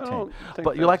number one ranked I team. don't think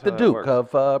But you're like that's the how that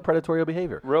Duke of predatory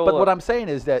behavior. Roll But what up. I'm saying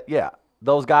is that, yeah,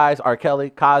 those guys, R. Kelly,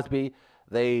 Cosby,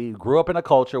 they grew up in a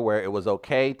culture where it was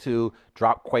okay to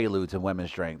drop Quaaludes in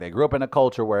women's drink. They grew up in a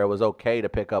culture where it was okay to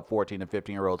pick up 14 and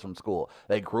 15-year-olds from school.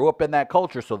 They grew up in that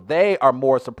culture, so they are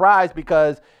more surprised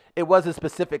because it wasn't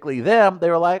specifically them. They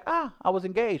were like, I was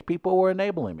engaged. People were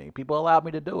enabling me. People allowed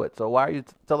me to do it. So why are you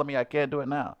telling me I can't do it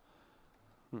now?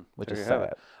 Which There is you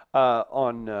have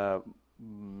sad. it.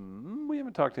 We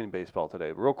haven't talked any baseball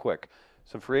today. Real quick,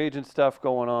 some free agent stuff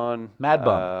going on. Mad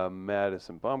Bum.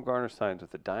 Madison Bumgarner signs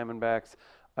with the Diamondbacks.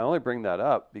 I only bring that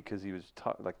up because he was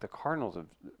like the Cardinals have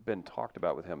been talked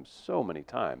about with him so many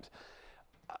times.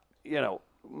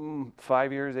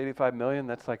 5 years, $85 million.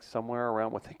 That's like somewhere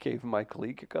around what they gave Mike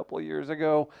Leake a couple of years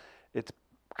ago. It's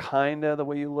kind of the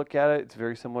way you look at it. It's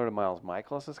very similar to Miles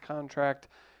Michaelis' contract.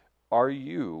 Are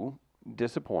you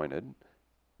disappointed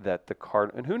that the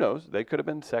and who knows, they could have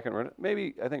been second round.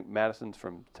 Maybe, I think Madison's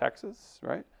from Texas,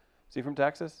 right? Is he from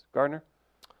Texas, Gardner?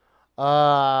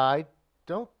 I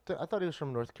thought he was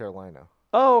from North Carolina.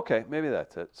 Oh, okay. Maybe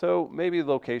that's it. So maybe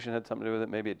location had something to do with it.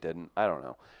 Maybe it didn't. I don't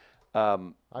know. I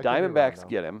could be wrong, Diamondbacks though.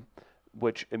 get him,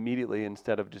 which immediately,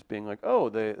 instead of just being like, oh,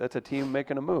 that's a team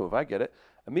making a move, I get it.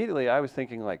 Immediately, I was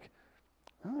thinking like,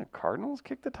 the Cardinals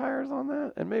kicked the tires on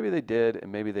that? And maybe they did,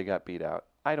 and maybe they got beat out.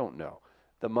 I don't know.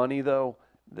 The money, though,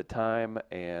 the time,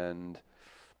 and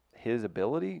his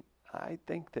ability, I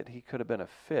think that he could have been a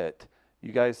fit.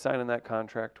 You guys signing that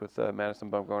contract with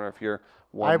Madison Bumgarner if you're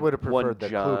one. I would have one preferred the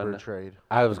John. Kluber trade.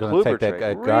 I was going Kluber to take that.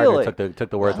 trade. Gardner Really? took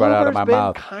the words right out of my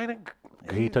mouth.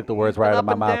 He took the words right out of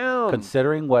my mouth. Down.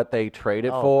 Considering what they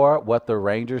traded Oh. for, what the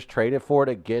Rangers traded for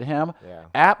to get him, Yeah.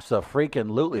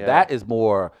 abso-freaking-lutely. Yeah. That is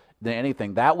more than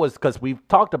anything. That was because we've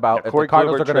talked about if Corey the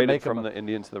Cardinals Kluber are going to traded make from him. the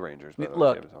Indians to the Rangers. by the way,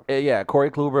 Look, James Hunt. yeah,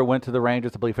 Corey Kluber went to the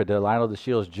Rangers, I believe, for Delino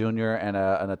DeShields Jr. and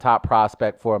a top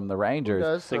prospect from the Rangers.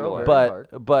 Does throw Single very handed.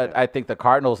 hard. But I think the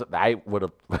Cardinals. I would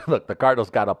have look. The Cardinals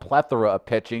got a plethora of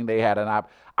pitching. They had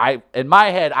in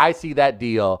my head, I see that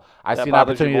deal. I That see an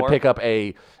bothers you opportunity to more? pick up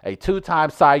a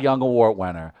 2-time Cy Young Award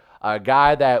winner, a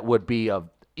guy that would be a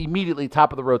immediately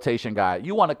top of the rotation guy.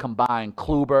 You want to combine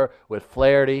Kluber with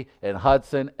Flaherty and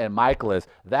Hudson and Michaelis.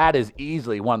 That is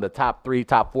easily one of the top 3,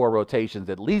 top 4 rotations,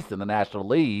 at least in the National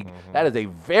League. That is a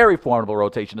very formidable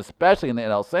rotation, especially in the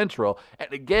NL Central.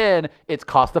 And again, it's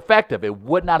cost effective. It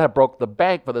would not have broke the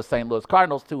bank for the St. Louis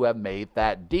Cardinals to have made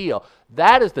that deal.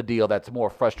 That is the deal that's more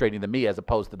frustrating to me as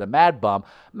opposed to the Mad Bum.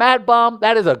 Mad Bum,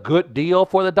 that is a good deal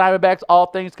for the Diamondbacks, all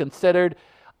things considered.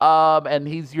 And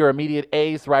he's your immediate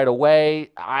ace right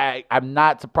away. I'm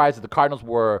not surprised that the Cardinals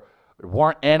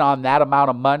weren't in on that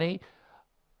amount of money.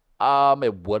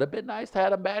 It would have been nice to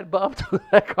have a Mad Bum to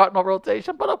that Cardinal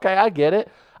rotation, but okay, I get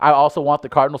it. I also want the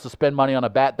Cardinals to spend money on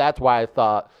a bat. That's why I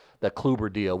thought the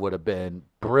Kluber deal would have been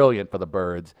brilliant for the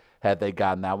Birds had they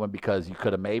gotten that one, because you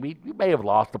may have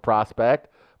lost the prospect,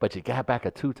 but you got back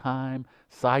a 2-time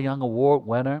Cy Young Award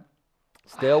winner.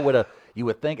 Still with You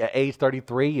would think at age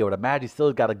 33, you would imagine he's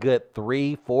still got a good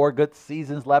 3-4 good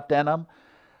seasons left in him.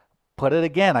 Put it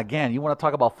again. Again, you want to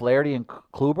talk about Flaherty and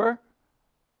Kluber?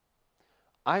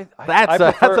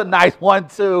 That's a nice one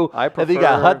too. I and then you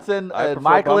got Hudson I and prefer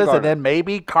Michaelis, Bumgarner. and then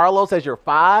maybe Carlos as your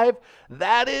 5.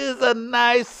 That's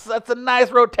a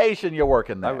nice rotation you're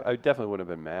working there. I definitely would have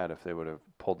been mad if they would have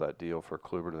pulled that deal for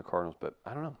Kluber to the Cardinals, but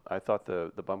I don't know. I thought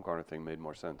the Bumgarner thing made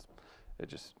more sense. It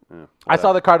just. I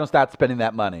saw the Cardinals not spending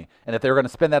that money, and if they were going to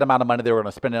spend that amount of money, they were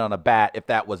going to spend it on a bat if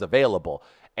that was available.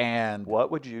 And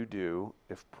what would you do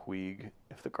if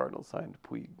the Cardinals signed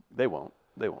Puig? They won't.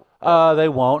 They won't. They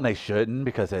won't, and they shouldn't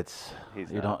because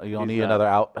you don't need another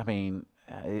out. I mean,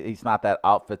 he's not that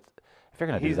outfit. If you're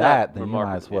going to do that, then you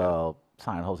might as well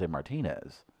sign Jose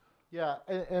Martinez. Yeah,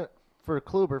 and for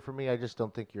Kluber, for me, I just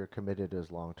don't think you're committed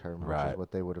as long term, which Right. is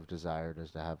what they would have desired,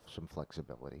 is to have some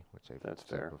flexibility, which they've That's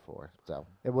said fair. before. So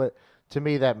to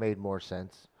me, that made more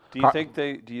sense. Do you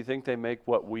think they make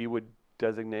what we would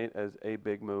designate as a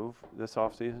big move this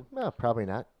offseason? No, probably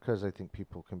not, because I think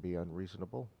people can be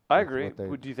unreasonable. I with agree. what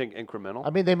they- Do you think incremental? I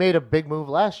mean, they made a big move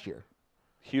last year,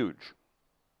 Huge.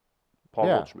 Paul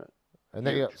Yeah. Goldschmidt. and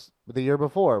Huge. the year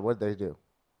before, what did they do?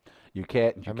 You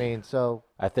can't. I mean, so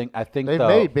I think they've though,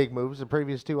 made big moves the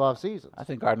previous 2 off seasons. I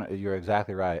think Gardner, you're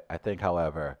exactly right. I think,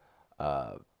 however,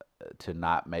 to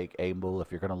not make a move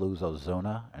if you're going to lose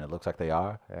Ozuna, and it looks like they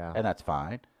are, Yeah. and that's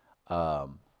fine.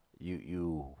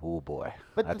 Oh boy,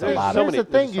 But that's here's a lot so of. many- the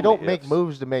thing: there's you so many don't make ifs.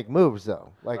 moves to make moves, though.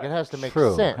 Like it has to make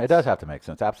True, sense. it does have to make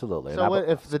sense, absolutely. So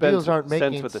if the Sense- deals aren't sense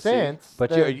making with the C. sense,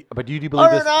 But then do you believe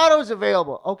this? Arenado's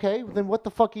available. Okay, then what the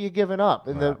fuck are you giving up?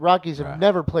 And the Right, Rockies have right.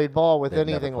 never played ball with They've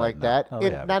never anything played, like no. that. Oh, they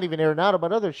haven't. Not even Arenado,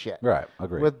 but other shit. Right,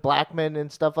 agree. With Blackman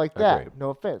and stuff like that. Agreed. No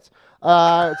offense.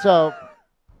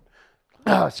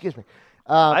 Excuse me.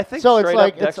 I think so. straight It's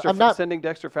like up Dexter, I'm not. sending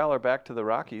Dexter Fowler back to the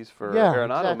Rockies for Yeah,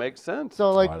 Arenado exactly. makes sense.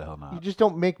 So like Why the hell not? you just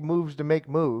don't make moves to make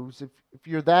moves. If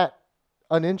you're that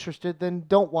uninterested, then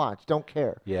don't watch. Don't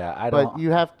care. Yeah, I don't. But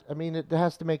you have. I mean, it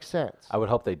has to make sense. I would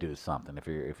hope they do something. If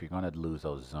you're going to lose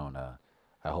Ozuna,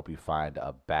 I hope you find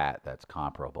a bat that's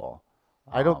comparable.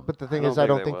 I don't. But the thing don't is, I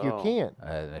don't think think they you will. can.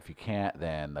 And if you can't,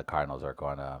 then the Cardinals are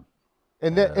going to.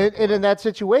 And, and in that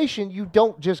situation, you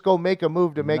don't just go make a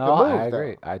move to make no, a move. I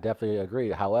agree. Though. I definitely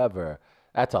agree. However,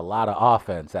 that's a lot of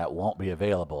offense that won't be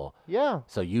available. Yeah.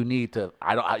 So you need to. You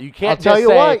I'll can't. tell just you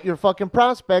say, what, your fucking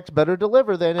prospects better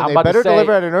deliver then, and I'm they about to better say-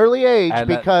 deliver at an early age and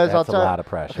because that's I'll a tell lot of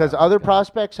pressure because on other these guys.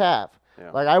 prospects have. Yeah.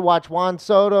 Like I watch Juan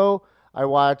Soto, I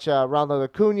watch Ronald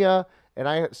Acuna, and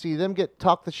I see them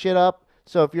talk the shit up.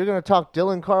 So if you're going to talk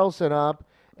Dylan Carlson up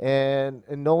and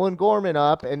Nolan Gorman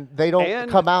up, and they don't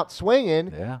And- come out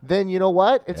swinging, Yeah. then you know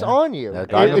what? It's Yeah. on you. That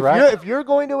guy is right. If you're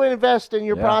going to invest in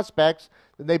your Yeah. prospects,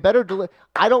 then they better deliver.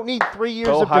 I don't need 3 years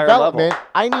Go of higher development. level.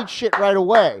 I need shit right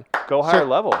away. Go higher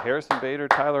level. Harrison Bader,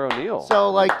 Tyler O'Neill. So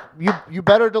like you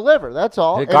better deliver. That's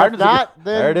all. Hey, And Gardner's if a good- not,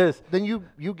 then there it is. Then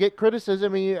you get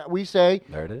criticism, and we say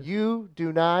There it is. you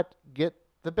do not get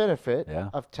the benefit Yeah.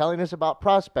 of telling us about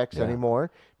prospects Yeah. anymore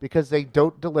because they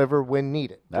don't deliver when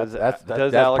needed. does That's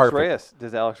Alex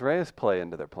perfect. Reyes play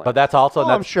into their plan? But that's also Oh,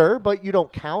 I'm that's, sure, but you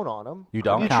don't count on them. You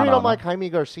don't You count treat on them like them. Jaime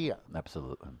Garcia.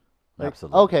 absolutely. Like,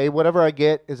 Absolutely. okay, whatever I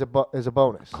get is a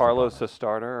bonus. Carlos a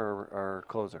starter or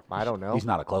closer? I don't know. He's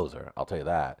not a closer. I'll tell you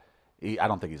that. I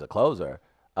don't think he's a closer.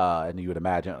 And you would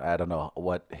imagine. I don't know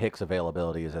what Hicks'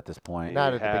 availability is at this point.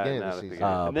 Not at the Yeah, beginning not of the at season.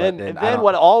 beginning. But and then I then don't-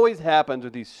 what always happens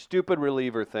with these stupid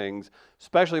reliever things,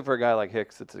 especially for a guy like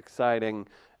Hicks, it's exciting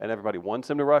and everybody wants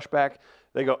him to rush back.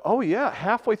 They go, oh yeah,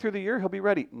 halfway through the year he'll be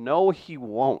ready. No, he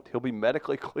won't. He'll be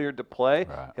medically cleared to play.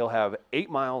 Right. He'll have 8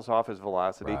 miles off his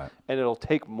velocity, Right. and it'll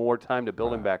take more time to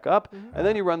build him back up. And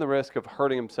then you run the risk of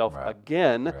hurting himself Right.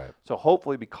 again. Right. So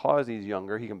hopefully, because he's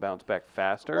younger, he can bounce back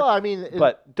faster. Well, I mean,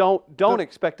 but don't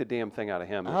expect a damn thing out of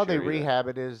him. this how they year either. rehab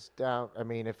it is down. I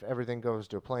mean, if everything goes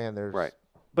to plan, there's Right.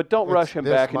 But don't it's rush him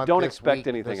this back, and month, don't this expect week,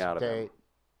 anything this out of him. day.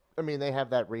 I mean, they have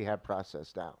that rehab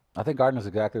process down. I think Gardner's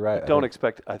exactly right. I Don't think-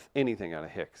 expect anything out of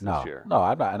Hicks No, this year. no,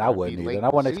 I'm not, and I It'd wouldn't be either. late And I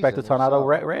wouldn't in the expect a season ton out of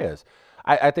or so. Reyes.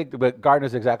 I think, but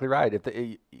Gardner's exactly right. If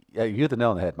you hit the nail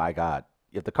on the head, my God.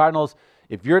 If the Cardinals,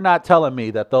 if you're not telling me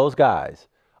that those guys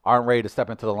aren't ready to step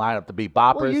into the lineup to be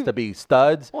boppers, to be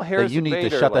studs, Well, then you Harrison need to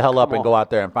Bader, shut the like, hell up come and go on. out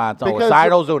there and find someone. Because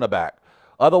Sign Ozuna back.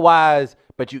 Otherwise,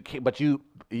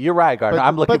 you're right, Gardner.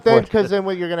 I'm looking but then, for because then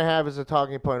what you're going to have is a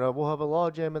talking point of we'll have a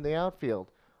log jam in the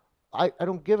outfield. I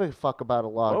don't give a fuck about a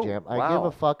log Oh, jam. I wow. give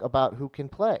a fuck about who can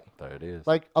play. There it is.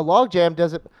 Like a log jam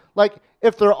doesn't like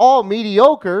if they're all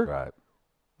mediocre, right.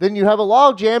 then you have a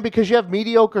log jam because you have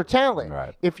mediocre talent.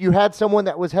 Right. If you had someone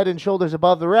that was head and shoulders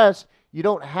above the rest, you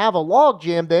don't have a log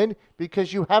jam then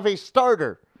because you have a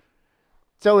starter.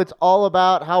 So it's all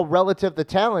about how relative the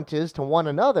talent is to one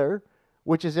another,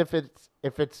 which is if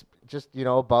it's just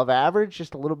above average,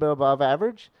 just a little bit above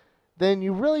average, then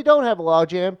you really don't have a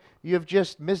logjam. You have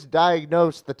just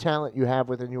misdiagnosed the talent you have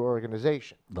within your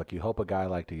organization. Look, you hope a guy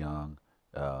like DeYoung,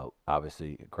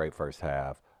 obviously great first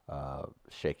half,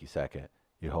 shaky second.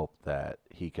 You hope that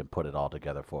he can put it all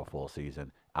together for a full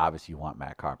season. Obviously, you want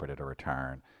Matt Carpenter to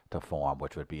return to form,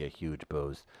 which would be a huge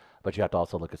boost. But you have to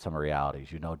also look at some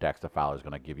realities. You know Dexter Fowler is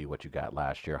going to give you what you got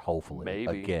last year, hopefully,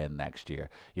 Maybe. again next year.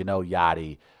 You know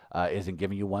Yachty isn't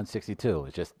giving you 162.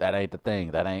 It's just that ain't the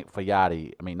thing. That ain't for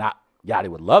Yachty. I mean, not Yachty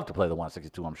would love to play the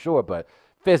 162, I'm sure, but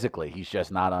physically he's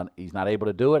just he's not able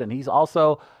to do it, and he's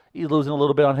losing a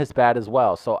little bit on his bat as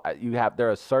well. So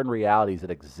there are certain realities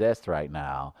that exist right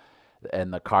now.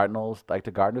 And the Cardinals, like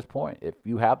to Gardner's point, if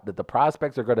you have the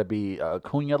prospects are going to be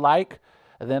Acuna-like,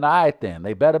 then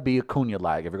they better be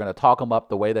Acuna-like if you're going to talk them up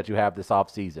the way that you have this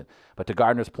offseason. But to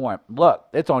Gardner's point, look,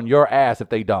 it's on your ass if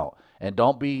they don't. And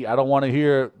I don't want to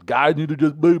hear guys need to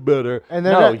just be better. And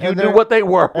you knew what they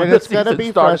were when and the it's going to season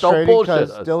be started. Don't frustrating bullshit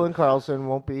because us. Dylan Carlson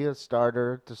won't be a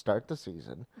starter to start the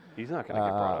season. He's not going to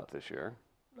get brought up this year.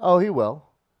 Oh, he will.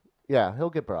 Yeah,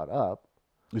 he'll get brought up.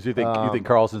 Do you think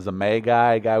Carlson's a May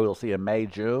guy we'll see in May,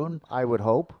 June? I would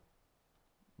hope.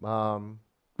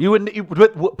 You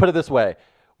put it this way.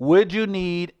 Would you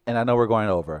need, and I know we're going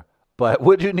over, but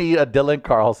would you need a Dylan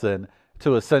Carlson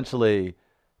to essentially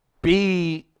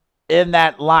be in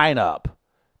that lineup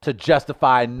to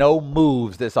justify no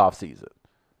moves this offseason?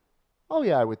 Oh,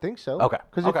 yeah, I would think so. Okay.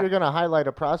 Because if you're going to highlight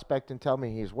a prospect and tell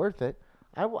me he's worth it,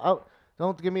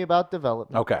 don't give me about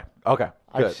development. Okay. Good.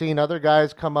 I've seen other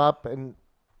guys come up, and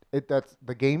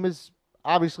the game is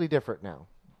obviously different now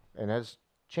and has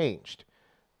changed.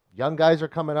 Young guys are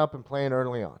coming up and playing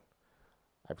early on.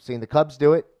 I've seen the Cubs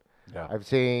do it. Yeah.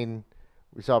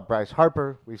 We saw Bryce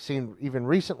Harper. We've seen even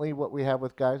recently what we have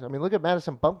with guys. I mean, look at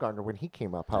Madison Bumgarner when he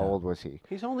came up. How old was he?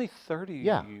 He's only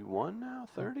 31 now,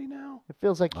 30 now. It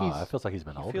feels like It feels like he's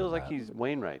been He older. feels than like that. he's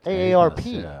Wainwright.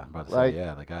 AARP. Yeah, I'm about to right? say,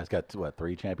 yeah, the guy's got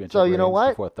 3 championship So you know rings what?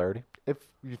 before 30. If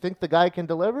you think the guy can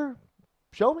deliver,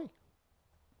 show me.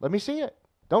 Let me see it.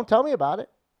 Don't tell me about it.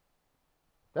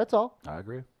 That's all. I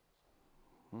agree.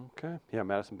 Okay. Yeah,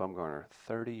 Madison Bumgarner,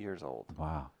 30 years old.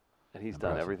 Wow. And he's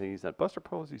done everything he's done. Buster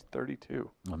Posey's 32.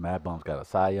 Well, Mad Bum's got a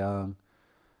Cy Young.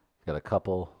 He's got a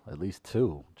couple, at least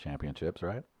 2 championships,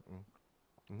 right?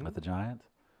 Mm-hmm. With the Giants.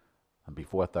 And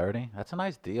before 30. That's a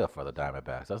nice deal for the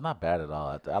Diamondbacks. That's not bad at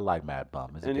all. I like Mad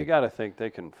Bum. And you got to think they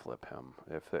can flip him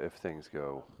if things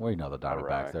go. Well, you know the Diamondbacks,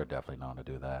 awry. they're definitely known to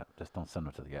do that. Just don't send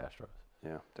them to the Astros.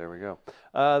 Yeah, there we go.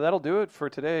 That'll do it for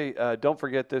today. Don't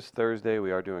forget this Thursday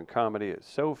we are doing comedy at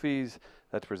Sophie's.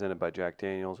 That's presented by Jack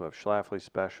Daniels. We'll have Schlafly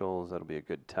specials. That'll be a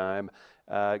good time.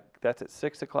 That's at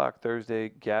 6 o'clock Thursday.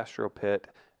 Gastro Pit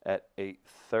at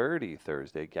 8:30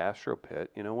 Thursday. Gastro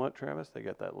Pit. You know what, Travis? They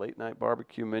got that late night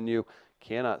barbecue menu.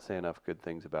 Cannot say enough good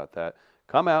things about that.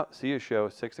 Come out, see a show,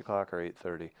 6 o'clock or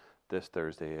 8:30 this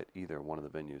Thursday at either one of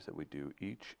the venues that we do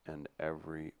each and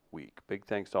every week. Big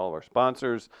thanks to all of our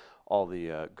sponsors, all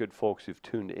the good folks who've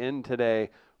tuned in today.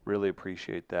 Really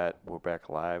appreciate that. We're back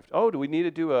live. Oh, do we need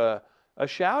to do a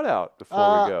shout out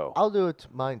before we go? I'll do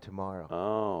mine tomorrow.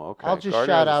 Oh, okay. I'll just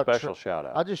Gardner shout has a out special shout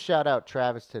out. I'll just shout out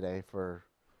Travis today for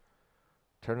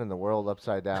turning the world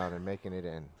upside down and making it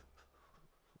in.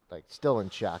 Like, still in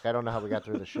shock. I don't know how we got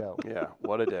through the show. Yeah,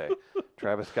 what a day.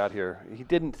 Travis got here. He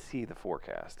didn't see the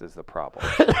forecast is the problem.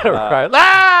 Right.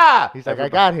 Ah! He's like, I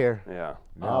got here. Yeah.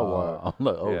 Now what?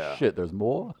 Oh, Yeah. shit, there's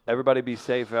more? Everybody be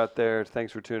safe out there.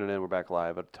 Thanks for tuning in. We're back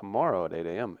live tomorrow at 8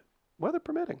 a.m. Weather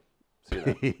permitting. See you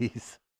then. Peace.